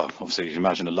lot, well, obviously you can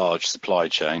imagine a large supply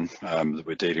chain that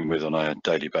we're dealing with on a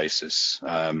daily basis.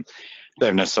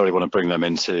 Don't necessarily want to bring them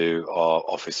into our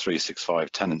Office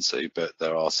 365 tenancy, but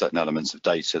there are certain elements of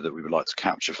data that we would like to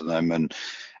capture from them and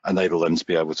enable them to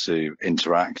be able to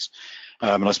interact.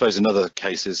 And I suppose in other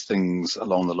cases, things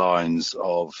along the lines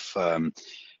of,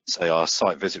 say, our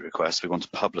site visit requests, we want to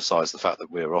publicise the fact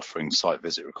that we're offering site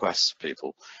visit requests to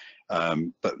people,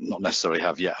 but not necessarily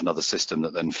have yet another system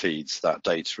that then feeds that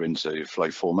data into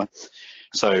FlowForma.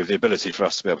 So the ability for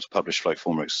us to be able to publish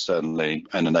FlowForma externally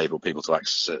and enable people to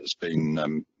access it has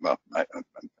been well,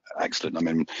 excellent. I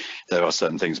mean, there are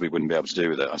certain things we wouldn't be able to do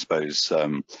with it. I suppose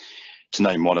to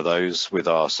name one of those, with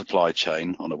our supply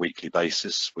chain on a weekly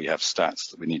basis, we have stats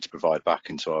that we need to provide back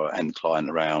into our end client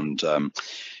around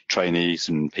trainees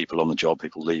and people on the job,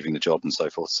 people leaving the job and so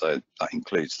forth. So that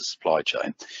includes the supply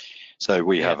chain. So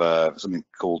we have something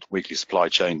called weekly supply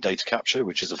chain data capture,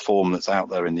 which is a form that's out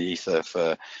there in the ether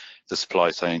for the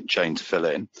supply chain to fill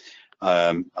in.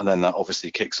 And then that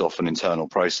obviously kicks off an internal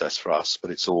process for us, but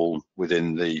it's all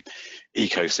within the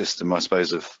ecosystem, I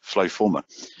suppose, of FlowForma.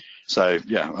 So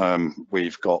yeah,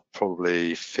 we've got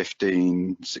probably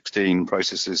 15, 16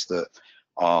 processes that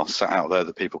are sat out there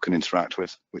that people can interact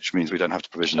with, which means we don't have to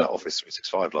provision that Office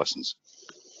 365 license.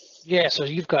 Yeah, so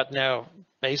you've got now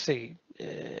basically,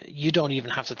 you don't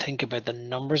even have to think about the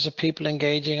numbers of people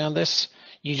engaging on this.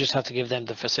 You just have to give them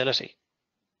the facility.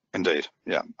 Indeed,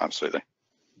 yeah, absolutely.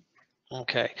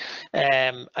 Okay,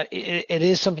 it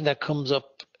is something that comes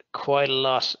up quite a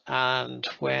lot, and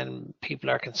when people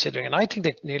are considering, and I think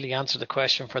they nearly answer the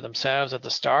question for themselves at the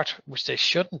start, which they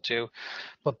shouldn't do,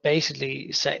 but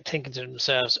basically thinking to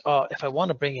themselves, oh, if I want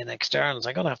to bring in externals,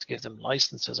 I'm going to have to give them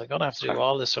licenses, I'm going to have to do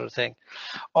all this sort of thing,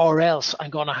 or else I'm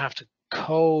going to have to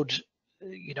code,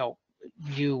 you know,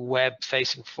 new web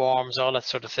facing forms, all that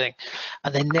sort of thing,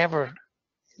 and they never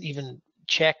even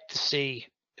check to see,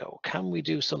 you know, can we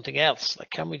do something else? Like,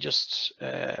 can we just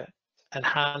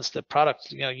enhance the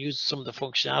product, you know, use some of the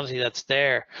functionality that's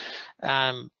there,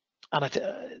 and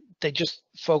they just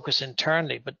focus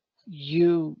internally. But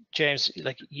you, James,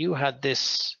 like, you had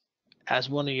this as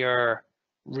one of your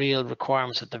real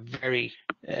requirements at the very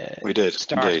we did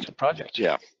start indeed. of the project.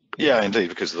 Yeah, indeed,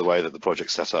 because of the way that the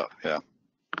project's set up.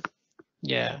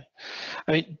 Yeah,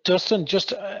 I mean, Dustin,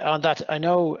 just on that, I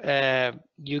know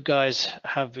you guys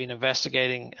have been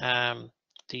investigating the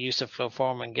use of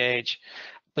FlowForma Engage,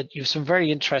 but you have some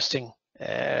very interesting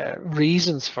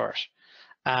reasons for it.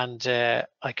 And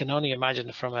I can only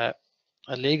imagine from a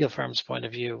legal firm's point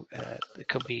of view, it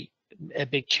could be a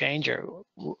big changer.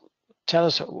 Tell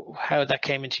us how that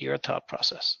came into your thought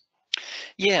process.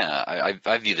 Yeah,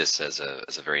 I view this as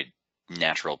a very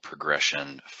natural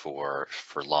progression for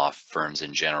law firms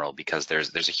in general, because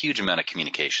there's a huge amount of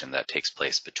communication that takes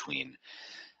place between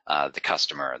the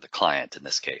customer, the client in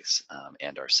this case,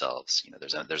 and ourselves. You know,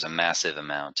 there's a massive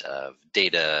amount of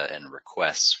data and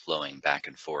requests flowing back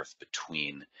and forth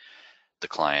between the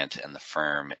client and the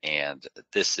firm, and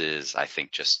this is, I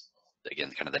think, just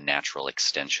again kind of the natural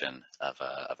extension of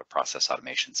a process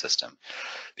automation system.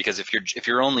 Because if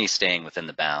you're only staying within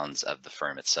the bounds of the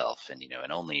firm itself, and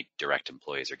and only direct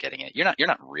employees are getting it, you're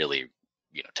not really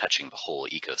touching the whole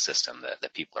ecosystem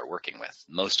that people are working with.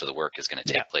 Most of the work is going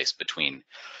to take place between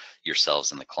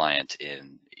yourselves and the client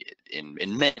in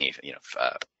many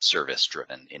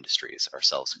service-driven industries,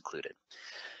 ourselves included.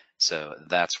 So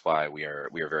that's why we are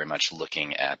very much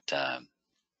looking at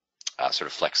sort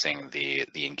of flexing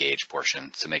the engage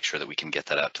portion to make sure that we can get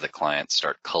that out to the client,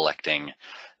 start collecting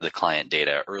the client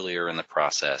data earlier in the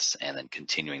process, and then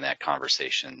continuing that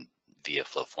conversation via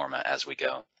FlowForma as we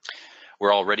go.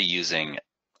 We're already using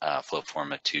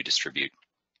FlowForma to distribute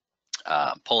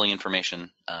polling information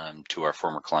to our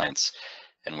former clients,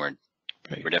 and we're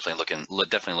definitely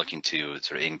looking to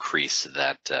sort of increase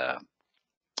that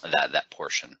that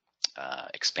portion,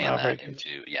 expand that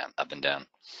into up and down.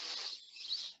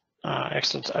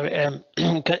 Excellent.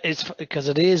 It's because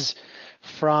it is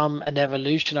from an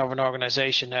evolution of an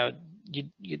organization. Now,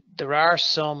 there are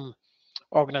some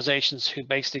organizations who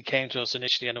basically came to us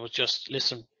initially and it was just,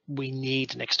 listen, we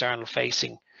need an external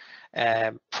facing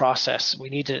process. We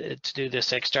need to do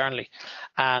this externally,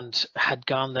 and had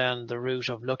gone down the route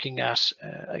of looking at,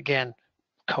 again,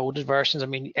 coded versions. I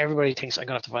mean, everybody thinks I'm going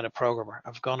to have to find a programmer.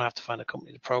 I'm going to have to find a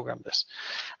company to program this.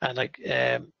 And like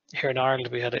here in Ireland,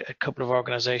 we had a couple of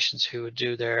organizations who would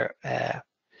do their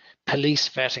police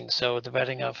vetting. So the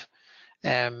vetting of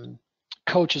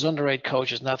coaches, underage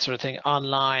coaches, and that sort of thing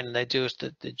online. And they do it,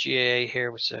 the GAA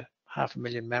here, which is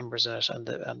 500,000 members in it, and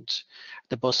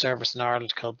the bus service in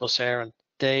Ireland called Bus Air, and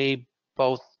they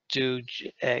both do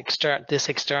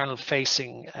external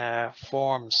facing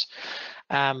forms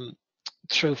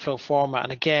through FlowForma.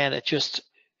 And again,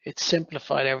 it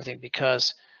simplified everything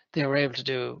because they were able to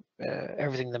do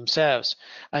everything themselves.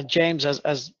 And James,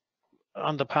 as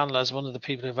on the panel, as one of the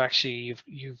people who've actually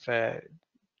you've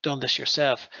done this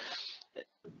yourself,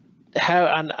 how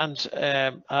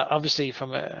and obviously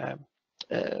from a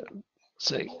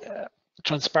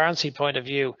transparency point of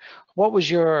view, what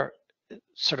was your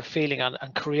sort of feeling on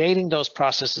creating those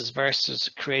processes versus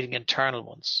creating internal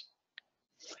ones?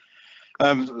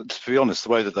 To be honest, the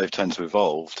way that they've tended to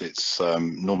evolve, it's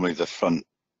normally the front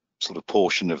sort of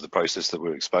portion of the process that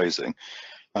we're exposing.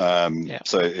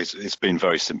 So it's been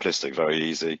very simplistic, very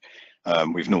easy.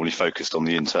 We've normally focused on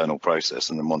the internal process,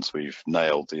 and then once we've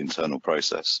nailed the internal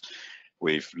process,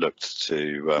 we've looked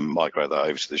to migrate that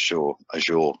over to the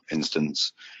Azure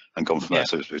instance and gone from there.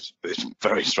 So it's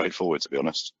very straightforward, to be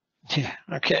honest. Yeah,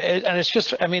 okay. And it's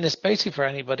just, I mean, it's basically for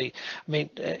anybody. I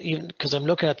mean, even because I'm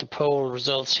looking at the poll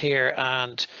results here,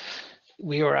 and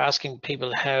we were asking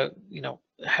people how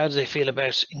do they feel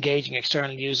about engaging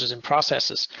external users in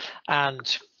processes,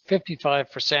 and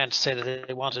 55% say that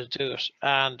they wanted to do it,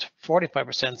 and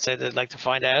 45% say they'd like to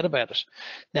find out about it.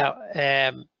 Now,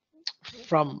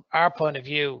 from our point of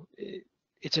view,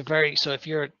 it's so if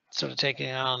you're sort of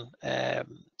taking on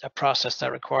a process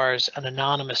that requires an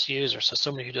anonymous user, so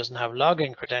somebody who doesn't have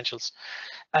login credentials,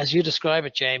 as you describe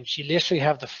it, James, you literally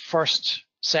have the first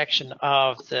section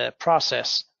of the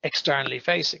process externally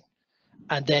facing,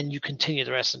 and then you continue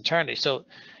the rest internally. So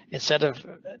instead of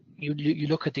you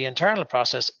look at the internal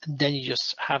process, and then you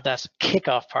just have that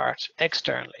kickoff part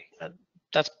externally. And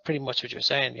that's pretty much what you're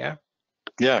saying, yeah?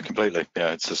 Yeah, completely.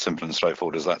 Yeah, it's as simple and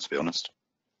straightforward as that, to be honest.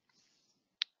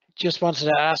 Just wanted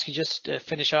to ask you, just to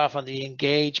finish off on the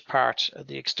engage part of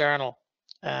the external.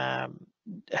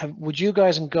 Would you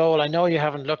guys in Goal, I know you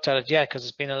haven't looked at it yet because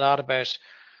it's been a lot about,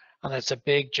 and it's a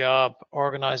big job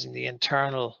organizing the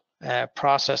internal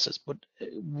processes, but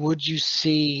would you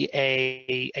see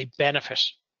a benefit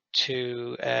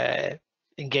to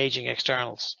engaging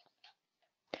externals?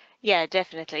 Yeah,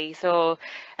 definitely. So,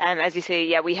 as you say,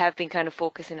 yeah, we have been kind of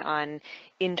focusing on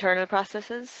internal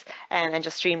processes and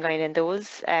just streamlining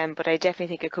those. But I definitely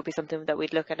think it could be something that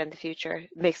we'd look at in the future.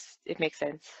 It makes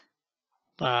sense.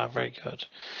 Very good.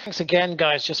 Thanks again,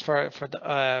 guys, just for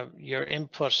your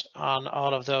input on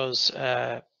all of those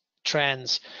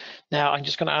trends. Now, I'm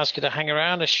just going to ask you to hang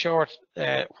around a short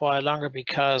while longer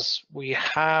because we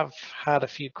have had a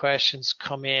few questions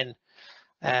come in,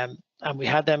 and we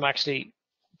had them actually.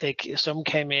 Some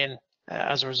came in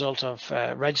as a result of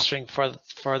registering for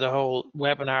the whole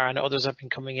webinar, and others have been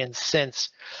coming in since.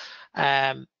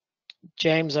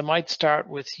 James, I might start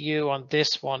with you on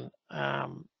this one.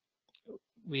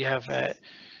 We have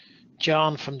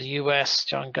John from the US,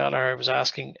 John Gallagher, was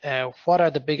asking, what are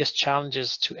the biggest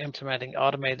challenges to implementing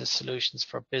automated solutions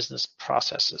for business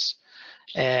processes?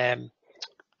 And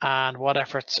what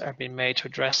efforts are being made to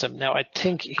address them? Now, I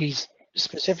think he's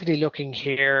specifically looking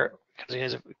here, because he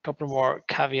has a couple more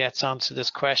caveats onto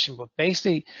this question, but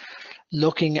basically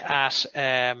looking at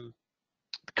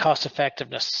cost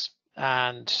effectiveness.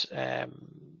 And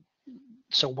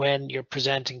so when you're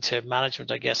presenting to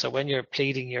management, I guess, or when you're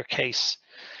pleading your case,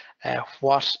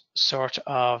 what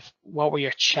were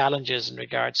your challenges in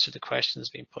regards to the questions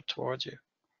being put towards you?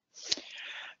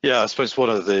 Yeah, I suppose one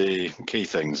of the key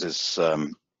things is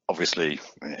obviously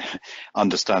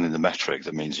understanding the metric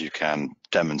that means you can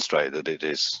demonstrate that it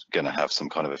is going to have some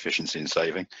kind of efficiency and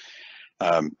saving.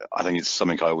 I think it's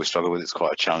something I always struggle with. It's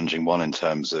quite a challenging one in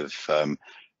terms of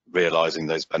realizing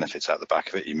those benefits at the back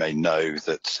of it. You may know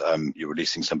that you're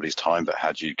releasing somebody's time, but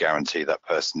how do you guarantee that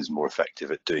person is more effective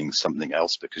at doing something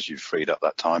else because you've freed up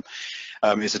that time?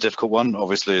 It's a difficult one.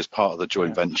 Obviously, as part of the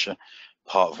joint venture,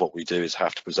 part of what we do is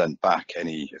have to present back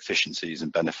any efficiencies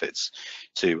and benefits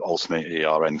to ultimately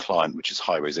our end client, which is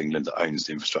Highways England, that owns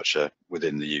the infrastructure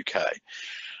within the UK.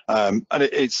 And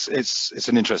it's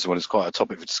an interesting one. It's quite a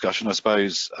topic for discussion, I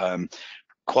suppose.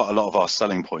 Quite a lot of our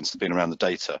selling points have been around the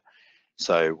data.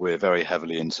 So we're very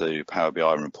heavily into Power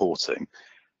BI and reporting.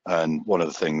 And one of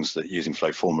the things that using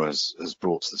FlowForma has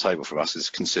brought to the table for us is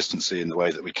consistency in the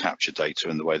way that we capture data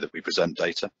and the way that we present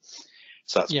data.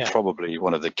 So that's probably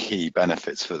one of the key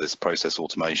benefits for this process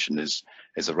automation is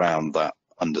around that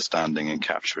understanding and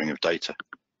capturing of data.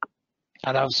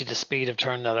 And obviously the speed of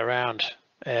turning that around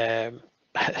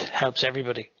helps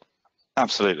everybody.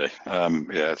 Absolutely.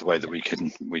 Yeah, the way that we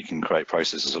can create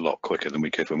processes a lot quicker than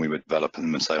we could when we were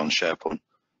developing them, say, on SharePoint,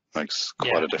 makes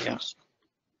quite a difference.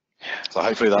 Yeah. So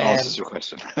hopefully that answers your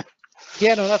question.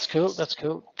 Yeah, no, that's cool. That's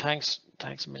cool. Thanks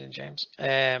a million, James.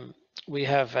 We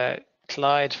have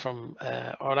Clyde from,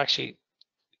 or actually,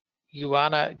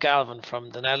 Joanna Galvin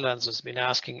from the Netherlands has been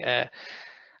asking, and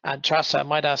Treasa, I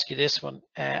might ask you this one.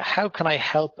 How can I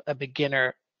help a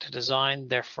beginner to design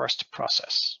their first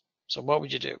process? So what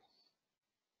would you do?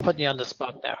 Putting you on the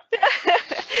spot now.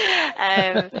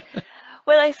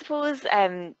 Well, I suppose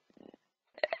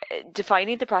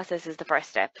defining the process is the first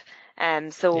step.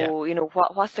 So you know,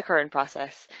 what's the current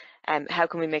process? How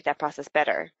can we make that process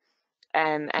better?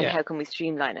 And how can we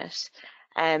streamline it?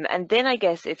 And then I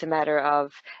guess it's a matter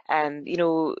of, you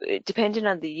know, depending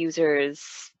on the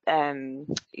user's,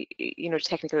 you know,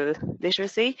 technical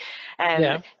literacy,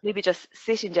 maybe just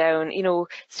sitting down, you know,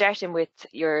 starting with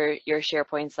your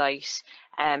SharePoint site,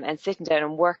 and sitting down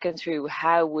and working through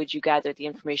how would you gather the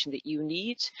information that you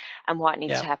need and what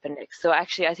needs to happen next. So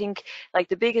actually, I think like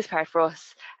the biggest part for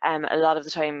us, a lot of the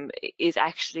time, is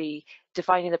actually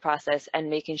defining the process and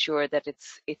making sure that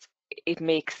it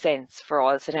makes sense for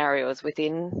all scenarios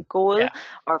within goal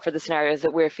or for the scenarios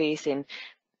that we're facing.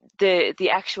 The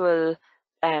actual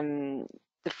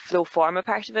the FlowForma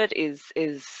part of it is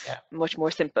much more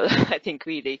simple, I think,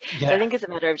 really. So I think it's a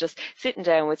matter of just sitting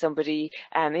down with somebody.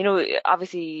 You know,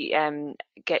 obviously,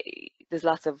 there's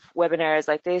lots of webinars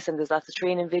like this, and there's lots of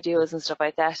training videos and stuff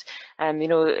like that. You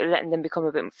know, letting them become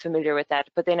a bit familiar with that,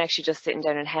 but then actually just sitting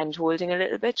down and hand holding a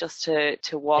little bit, just to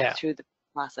walk through the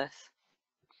process.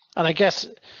 And I guess,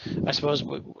 I suppose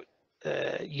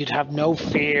you'd have no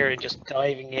fear in just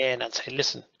diving in and say,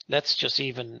 listen, let's just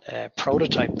even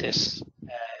prototype this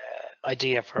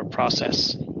idea for a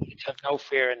process. You'd have no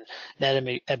fear in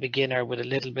letting a beginner with a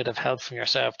little bit of help from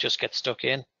yourself just get stuck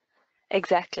in.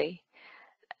 Exactly.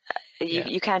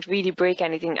 You can't really break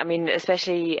anything. I mean,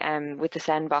 especially with the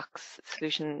sandbox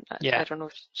solution. I don't know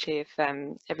if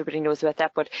everybody knows about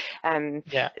that, but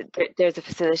there's a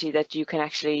facility that you can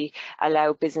actually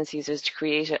allow business users to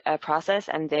create a process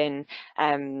and then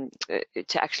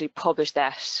to actually publish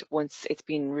that once it's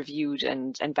been reviewed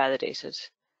and validated.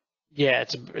 Yeah,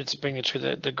 it's bringing it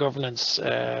through the governance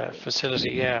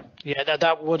facility.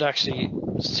 That would actually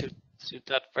suit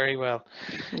that very well.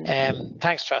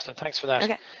 Thanks, Treasa. Thanks for that.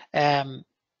 Okay. I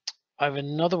have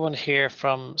another one here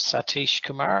from Satish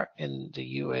Kumar in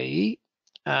the UAE,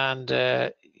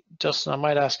 and Dustin, I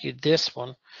might ask you this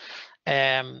one.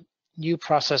 New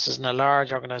processes in a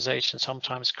large organization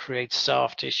sometimes create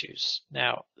soft issues.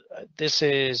 Now, this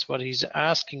is what he's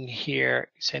asking here.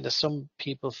 He's saying that some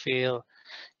people feel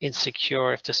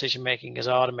insecure if decision making is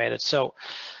automated. So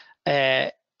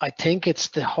I think it's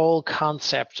the whole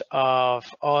concept of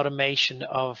automation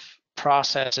of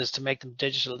processes to make them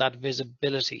digital, that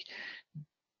visibility.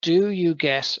 Do you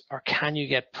get, or can you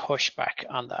get pushback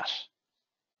on that?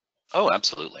 Oh,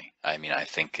 absolutely. I mean, I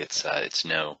think it's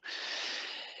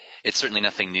certainly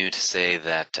nothing new to say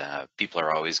that people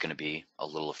are always going to be a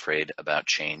little afraid about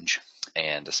change,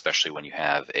 and especially when you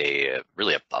have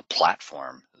really a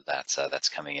platform that's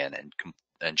coming in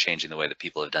and changing the way that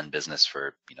people have done business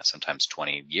for, you know, sometimes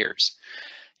 20 years.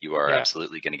 You are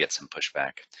absolutely going to get some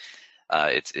pushback.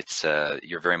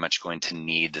 You're very much going to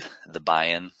need the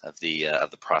buy-in of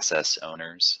the process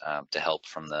owners to help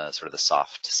from the sort of the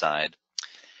soft side,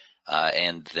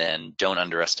 and then don't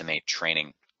underestimate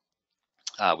training.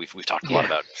 We've talked a lot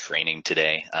about training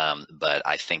today, but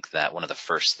I think that one of the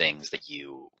first things that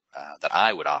that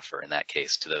I would offer in that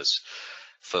case to those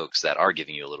folks that are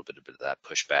giving you a little bit of that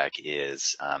pushback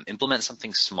is implement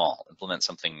something small, implement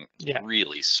something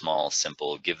really small,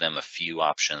 simple, give them a few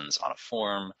options on a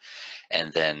form,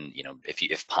 and then, you know,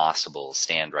 if possible,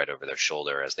 stand right over their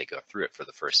shoulder as they go through it for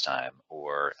the first time,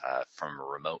 or from a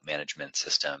remote management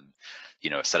system,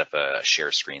 you know, set up a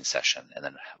share screen session and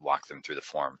then walk them through the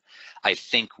form. I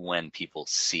think when people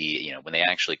see, you know, when they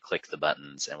actually click the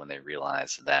buttons and when they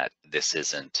realize that this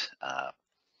isn't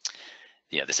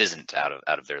this isn't out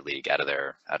of their league, out of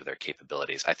their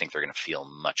capabilities, I think they're going to feel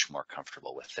much more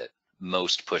comfortable with it.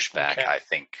 Most pushback, I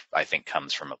think,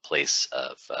 comes from a place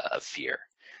of fear,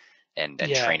 and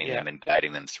training them and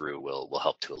guiding them through will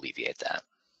help to alleviate that.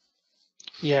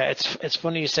 Yeah, it's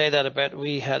funny you say that about.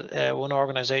 We had one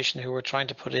organization who were trying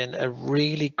to put in a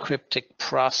really cryptic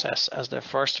process as their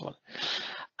first one,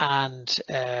 and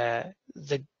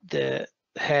the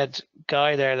head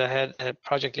guy there, the head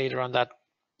project leader on that,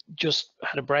 just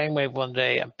had a brainwave one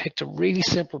day and picked a really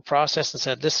simple process and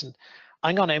said, listen,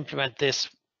 I'm going to implement this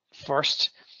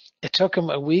first. It took him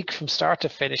a week from start to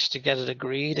finish to get it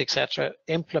agreed, etc.,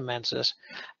 implemented it.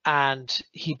 And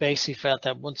he basically felt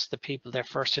that once the people, their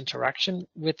first interaction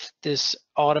with this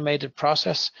automated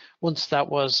process, once that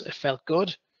was, it felt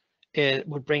good, it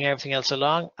would bring everything else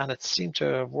along, and it seemed to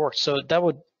have worked. So that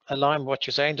would align with what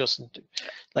you're saying, Dustin.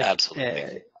 Like,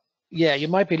 absolutely. Yeah, you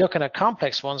might be looking at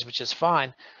complex ones, which is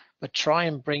fine, but try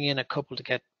and bring in a couple to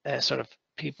get sort of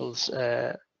people's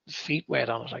feet wet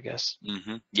on it, I guess.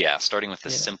 Mm-hmm. Yeah, starting with the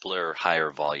simpler,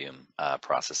 higher volume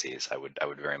processes, I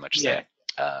would very much say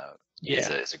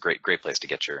is a great place to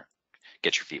get your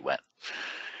feet wet.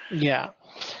 Yeah.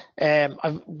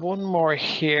 I've one more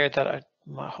here that I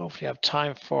hopefully have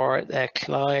time for.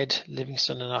 Clyde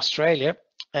Livingston in Australia.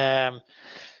 I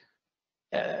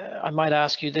might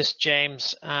ask you this,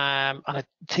 James, and I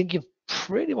think you've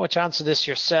pretty much answered this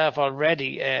yourself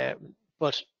already,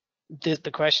 but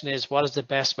the question is, what is the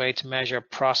best way to measure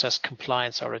process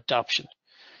compliance or adoption?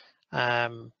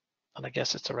 And I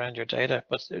guess it's around your data,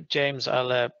 but James,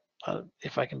 I'll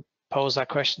if I can pose that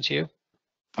question to you.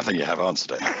 I think you have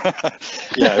answered it.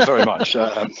 Yeah, very much.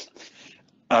 I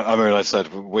mean, like I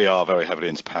said, we are very heavily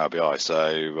into Power BI.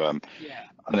 So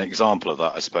an example of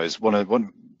that, I suppose,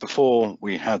 before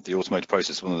we had the automated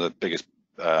process, one of the biggest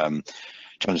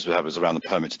challenges we had was around the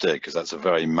permit to dig, because that's a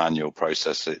very manual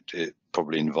process. It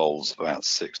probably involves about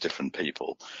 6 different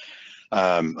people,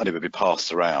 and it would be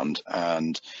passed around.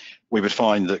 And we would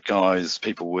find that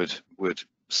people would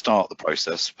start the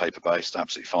process paper-based,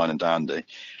 absolutely fine and dandy,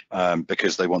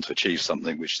 because they want to achieve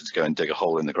something, which is to go and dig a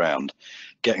hole in the ground.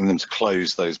 Getting them to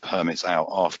close those permits out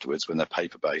afterwards when they're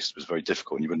paper-based was very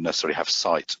difficult, and you wouldn't necessarily have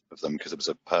sight of them because it was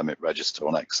a permit register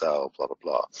on Excel, blah, blah,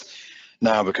 blah.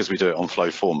 Now, because we do it on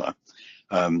FlowForma,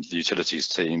 the utilities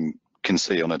team can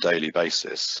see on a daily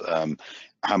basis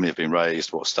how many have been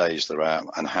raised, what stage they're at,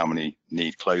 and how many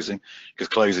need closing, because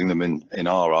closing them in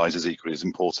our eyes is equally as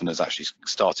important as actually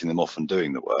starting them off and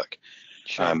doing the work.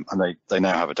 Sure. And they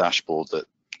now have a dashboard that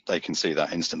they can see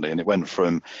that instantly, and it went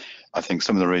from, I think,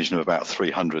 some in the region of about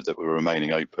 300 that were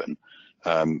remaining open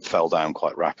fell down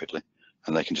quite rapidly,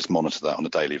 and they can just monitor that on a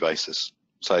daily basis.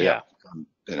 So you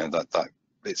know, that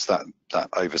it's that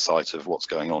oversight of what's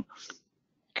going on.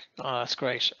 Oh, that's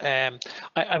great. I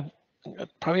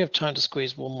probably have time to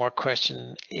squeeze one more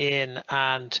question in,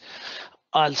 and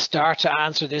I'll start to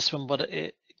answer this one, but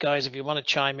guys, if you want to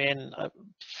chime in,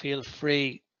 feel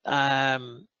free.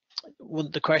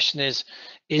 The question is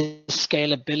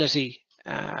scalability,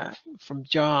 from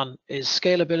John, is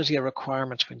scalability a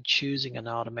requirement when choosing an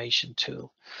automation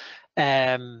tool?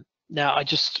 Now,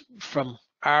 from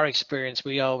our experience,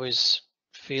 we always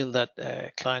feel that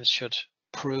clients should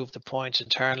prove the point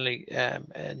internally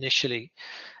initially,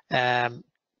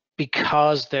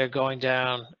 because they're going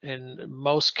down, in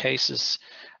most cases,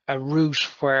 a route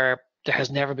where there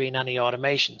has never been any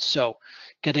automation. So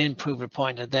get in, prove the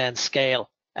point, and then scale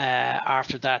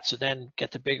after that, so then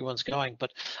get the bigger ones going.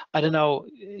 But I don't know,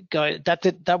 guys,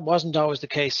 that wasn't always the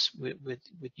case with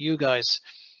you guys.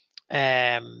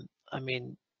 I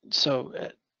mean, so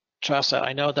Treasa,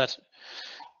 I know that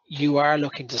you are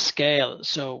looking to scale.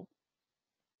 So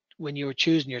when you were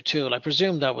choosing your tool, I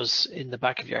presume that was in the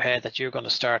back of your head that you're going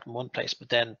to start in one place but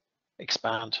then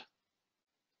expand.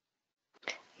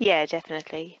 Yeah,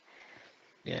 definitely.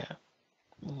 Yeah.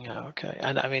 Okay.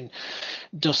 And I mean,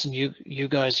 Dustin, you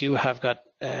guys, you have got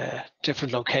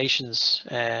different locations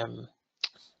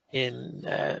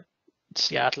in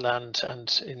Seattle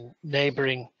and in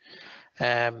neighboring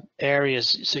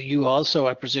areas. So you also,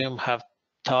 I presume, have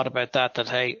thought about that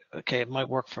hey, okay, it might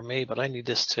work for me, but I need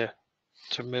this to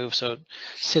move. So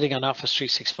sitting on Office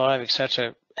 365,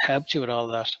 etc., helped you with all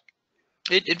that.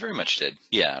 It very much did.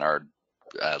 Yeah, and our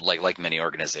like many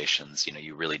organizations, you know,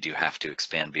 you really do have to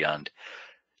expand beyond,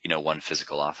 you know, one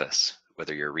physical office,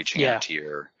 whether you're reaching out to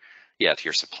your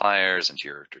suppliers and to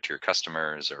your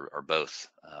customers, or both.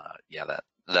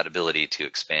 That ability to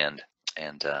expand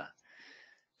and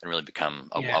really become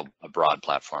a broad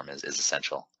platform is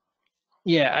essential.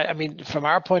 Yeah, I mean, from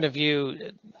our point of view,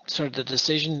 sort of the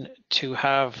decision to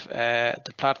have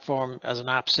the platform as an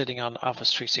app sitting on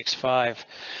Office 365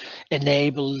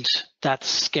 enabled that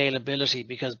scalability,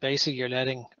 because basically you're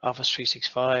letting Office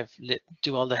 365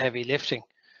 do all the heavy lifting,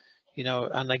 you know.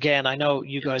 And again, I know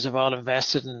you guys have all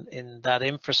invested in that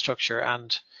infrastructure,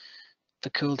 and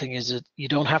the cool thing is that you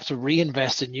don't have to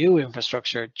reinvest in new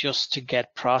infrastructure just to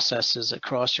get processes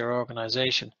across your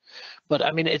organization. But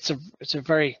I mean, it's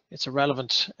a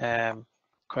relevant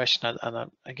question,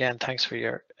 and again, thanks for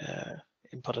your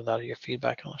input on that, or your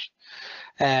feedback on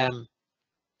it.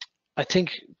 I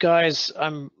think, guys,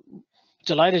 I'm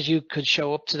delighted you could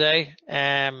show up today.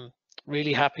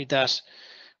 Really happy that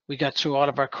we got through all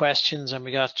of our questions and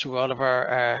we got through all of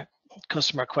our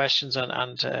customer questions and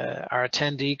our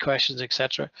attendee questions,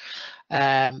 etc.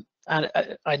 And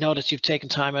I know that you've taken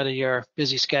time out of your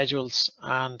busy schedules,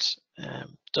 and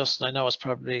Dustin, I know it's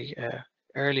probably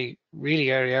really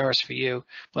early hours for you,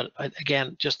 but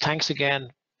again, just thanks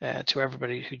again to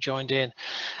everybody who joined in.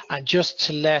 And just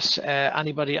to let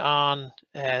anybody on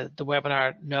the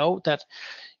webinar know that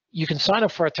you can sign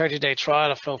up for a 30-day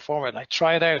trial of FlowForma. Like,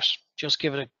 try it out. Just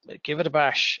give it a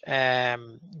bash.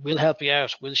 We'll help you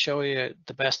out. We'll show you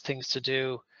the best things to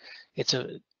do.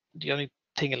 The only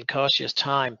thing it'll cost you is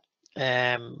time.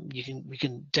 We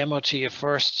can demo to you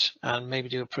first and maybe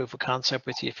do a proof of concept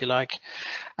with you if you like.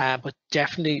 But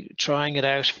definitely trying it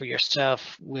out for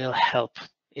yourself will help.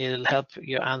 It'll help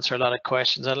you answer a lot of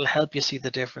questions. It'll help you see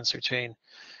the difference between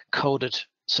coded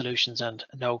solutions and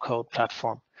a no-code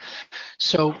platform.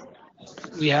 So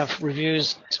we have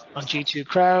reviews on G2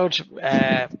 Crowd.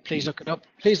 Please look it up.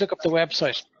 Please look up the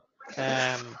website.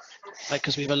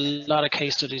 Because we have a lot of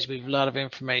case studies, we have a lot of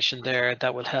information there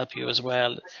that will help you as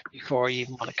well before you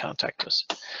even want to contact us.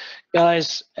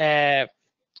 Guys,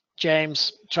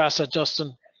 James, Treasa,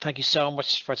 Dustin, thank you so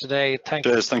much for today.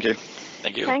 Cheers, thank you.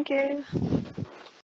 Thank you. Thank you.